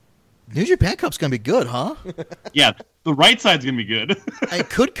 New Japan Cup's going to be good, huh? Yeah, the right side's going to be good. And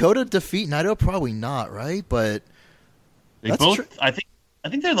could Kota defeat Naito? Probably not, right? But They That's both, true. I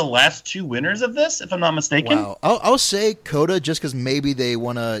think they're the last two winners of this, if I'm not mistaken. wow, I'll say Kota just because maybe they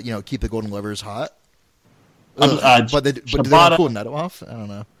want to keep the Golden Lovers hot. But do they want Shibata- to cool Naito off? I don't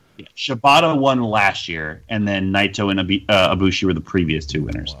know. Yeah, Shibata won last year, and then Naito and Ibushi were the previous two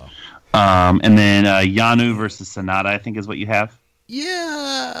winners. And then Yanu versus Sonata, I think, is what you have.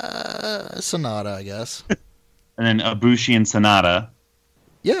 Yeah, Sonata, I guess. And then Ibushi and Sonata.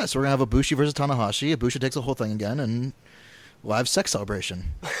 Yeah, so we're gonna have Ibushi versus Tanahashi. Ibushi takes the whole thing again, and live sex celebration.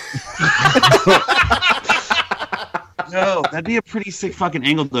 No, that'd be a pretty sick fucking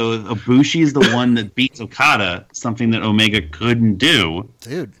angle, though. Ibushi is the one that beats Okada, something that Omega couldn't do.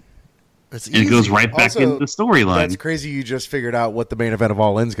 Dude, it's And it goes right back Also, into the storyline. That's crazy. You just figured out what the main event of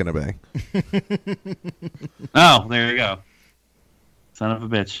All In's going to be. Oh, there you go. Son of a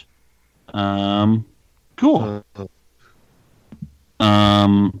bitch. Cool.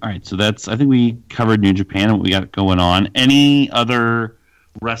 All right, so I think we covered New Japan and what we got going on. Any other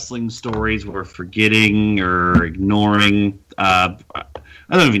wrestling stories we're forgetting or ignoring? I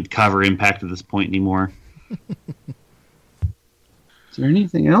don't even cover Impact at this point anymore. Is there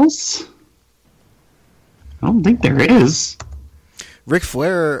anything else? I don't think there is. Ric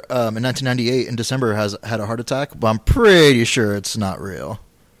Flair in 1998 in December had a heart attack, but I'm pretty sure it's not real.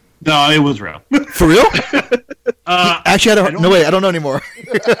 No, it was real. For real? Actually, I don't know anymore.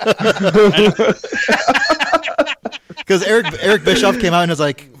 Because Eric Bischoff came out in his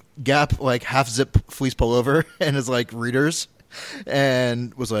like Gap like half zip fleece pullover and his like readers,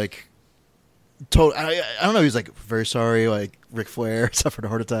 and was like, I don't know. He was like, very sorry, like Ric Flair suffered a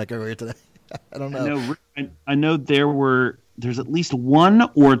heart attack earlier today. I don't know. I know there's at least one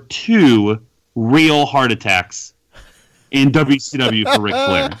or two real heart attacks in WCW for Ric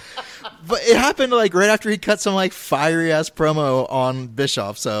Flair. But it happened like right after he cut some like fiery ass promo on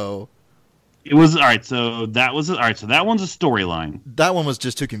Bischoff. So It was all right. So that was all right. So that one's a storyline. that one was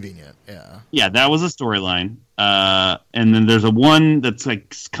just too convenient. Yeah. Yeah, that was a storyline. And then there's a one that's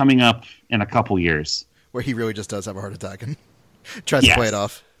like coming up in a couple years. Where he really just does have a heart attack and tries to Yes. play it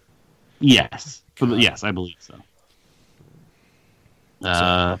off. Yes, yes, I believe so.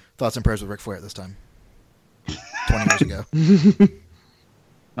 Thoughts and prayers with Ric Flair this time. 20 years ago.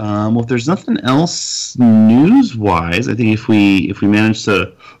 Well, if there's nothing else news-wise, I think if we manage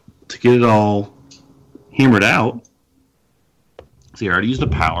to get it all hammered out. See, I already used the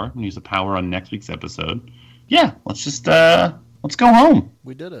power. I'm gonna use the power on next week's episode. Yeah, let's go home.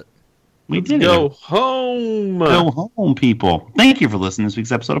 We did it. We did Go it. home. Go home, people. Thank you for listening to this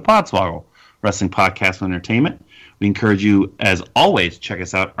week's episode of Podswoggle, Wrestling Podcast and Entertainment. We encourage you, as always, check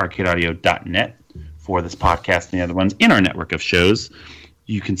us out, arcadeaudio.net, for this podcast and the other ones in our network of shows.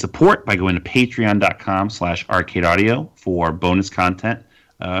 You can support by going to patreon.com/arcadeaudio for bonus content.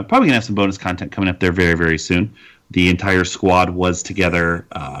 Probably going to have some bonus content coming up there very, very soon. The entire squad was together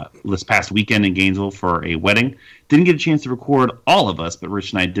this past weekend in Gainesville for a wedding. Didn't get a chance to record all of us, but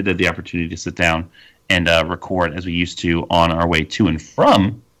Rich and I did have the opportunity to sit down and record as we used to on our way to and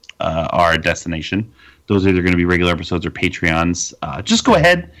from our destination. Those are either going to be regular episodes or Patreons. Just go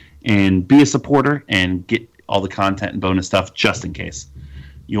ahead and be a supporter and get all the content and bonus stuff just in case.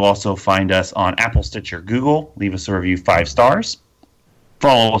 You also find us on Apple, Stitcher, Google. Leave us a review, 5 stars.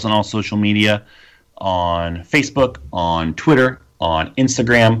 Follow us on all social media, on Facebook, on Twitter, on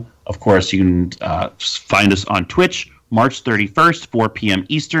Instagram. Of course, you can find us on Twitch, March 31st, 4 p.m.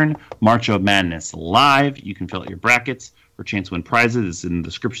 Eastern, March of Madness Live. You can fill out your brackets for chance to win prizes. It's in the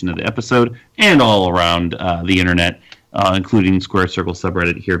description of the episode and all around the internet, including Square Circle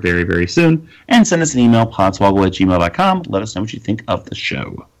subreddit here very, very soon. And send us an email, podswoggle@gmail.com. Let us know what you think of the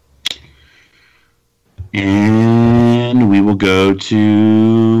show. And we will go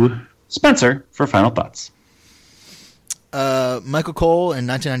to Spencer for final thoughts. Michael Cole in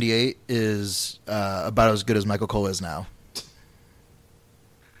 1998 is about as good as Michael Cole is now.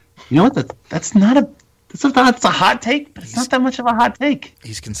 You know what? That's a hot take, but it's not that much of a hot take.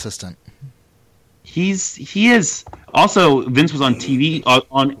 He's consistent. He is. Also, Vince was on TV,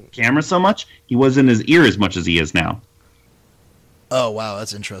 on camera so much, he wasn't in his ear as much as he is now. Oh, wow.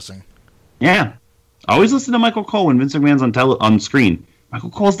 That's interesting. Yeah. Always listen to Michael Cole when Vince McMahon's on screen.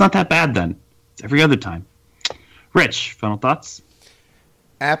 Michael Cole's not that bad then. It's every other time. Rich, final thoughts?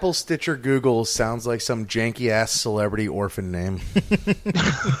 Apple, Stitcher, Google sounds like some janky-ass celebrity orphan name.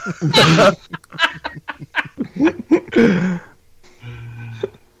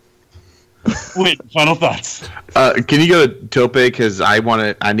 Wait, final thoughts? Can you go to Tope? Because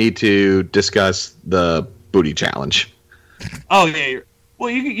I need to discuss the booty challenge. Oh, yeah. Well,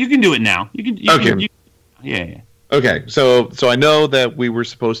 you can do it now. Yeah. Okay, so I know that we were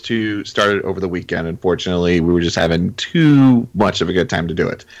supposed to start it over the weekend. Unfortunately, we were just having too much of a good time to do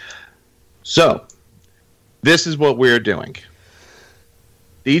it. So, this is what we're doing.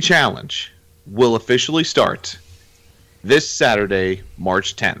 The challenge will officially start this Saturday,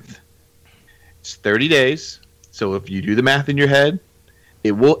 March 10th. It's 30 days, so if you do the math in your head,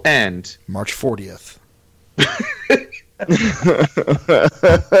 it will end March 40th. That's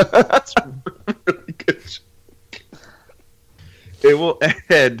really good. It will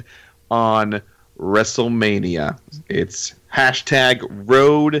end on WrestleMania. It's hashtag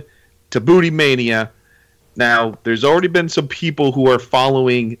Road to Booty Mania. Now, there's already been some people who are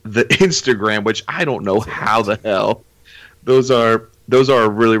following the Instagram, which I don't know how the hell. Those are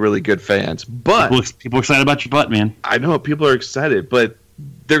really, really good fans. But People are excited about your butt, man. I know people are excited, but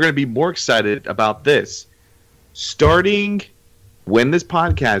they're going to be more excited about this. Starting when this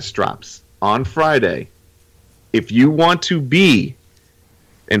podcast drops on Friday, if you want to be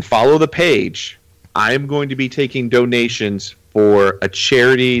and follow the page, I am going to be taking donations for a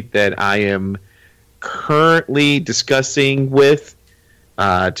charity that I am currently discussing with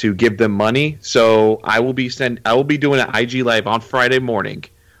to give them money. So I will be doing an IG live on Friday morning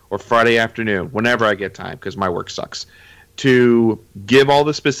or Friday afternoon, whenever I get time, because my work sucks, to give all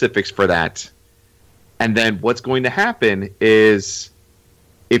the specifics for that. And then what's going to happen is,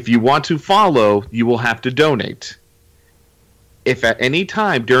 if you want to follow, you will have to donate. If at any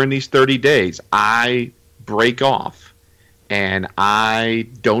time during these 30 days I break off and I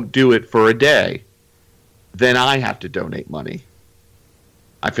don't do it for a day, then I have to donate money.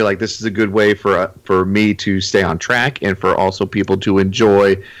 I feel like this is a good way for me to stay on track and for also people to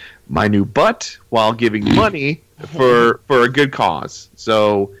enjoy my new butt while giving money for a good cause.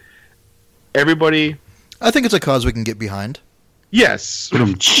 So everybody, I think it's a cause we can get behind. yes.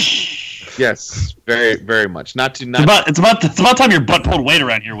 Yes, very, very much. Not It's about time your butt pulled weight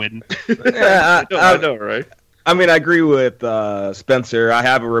around here, Whitten. Yeah, I know, right? I mean, I agree with Spencer. I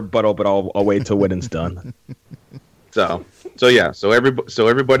have a rebuttal, but I'll wait till Whitten's done. So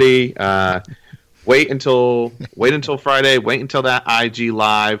everybody, wait until Friday. Wait until that IG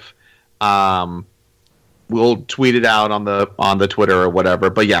live. We'll tweet it out on the Twitter or whatever.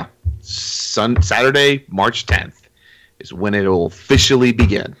 But yeah, Saturday, March 10th is when it will officially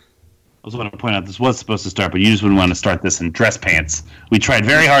begin. I just want to point out this was supposed to start, but you just wouldn't want to start this in dress pants. We tried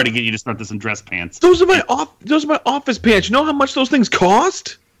very hard to get you to start this in dress pants. Those are my office pants. You know how much those things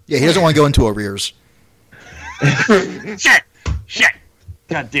cost? Yeah, he doesn't want to go into arrears. Shit!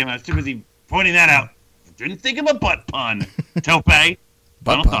 God damn it! I was too busy pointing that out. Didn't think of a butt pun. Tope,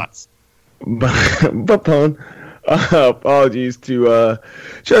 final thoughts. Butt pun. Apologies to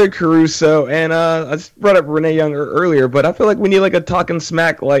Charlie Caruso, and I just brought up Renee Young earlier, but I feel like we need like a talking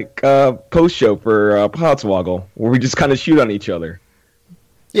smack post show for Podswoggle, where we just kind of shoot on each other.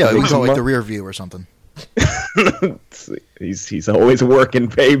 Yeah, we call it like the rear view or something. He's always working,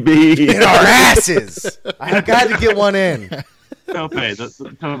 baby. In our asses. I got to get one in. Tope,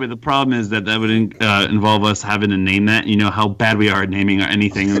 the problem is that would involve us having to name that. You know how bad we are at naming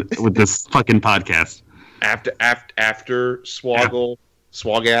anything with this fucking podcast. After Swoggle,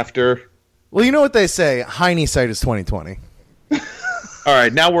 Swog after. Well, you know what they say. Hindsight is 20/20. All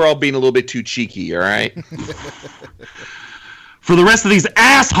right, now we're all being a little bit too cheeky. All right. For the rest of these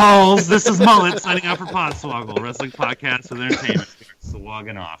assholes, this is Mullet signing out for Podswoggle, wrestling podcast with entertainment.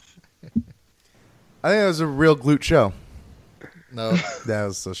 Swagging off. I think that was a real glute show. No. That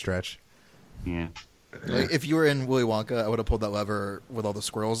was a stretch. Yeah. Like, if you were in Willy Wonka, I would have pulled that lever with all the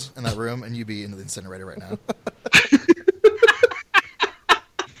squirrels in that room, and you'd be in the incinerator right now.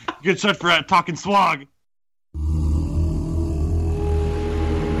 Good start for talking swag.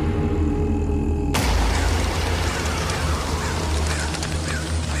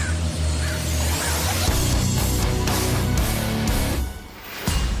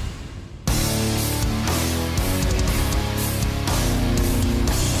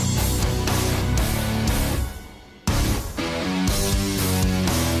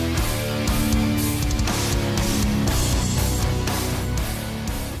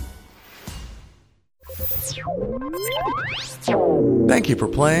 Thank you for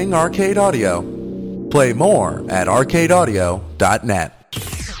playing Arcade Audio. Play more at arcadeaudio.net.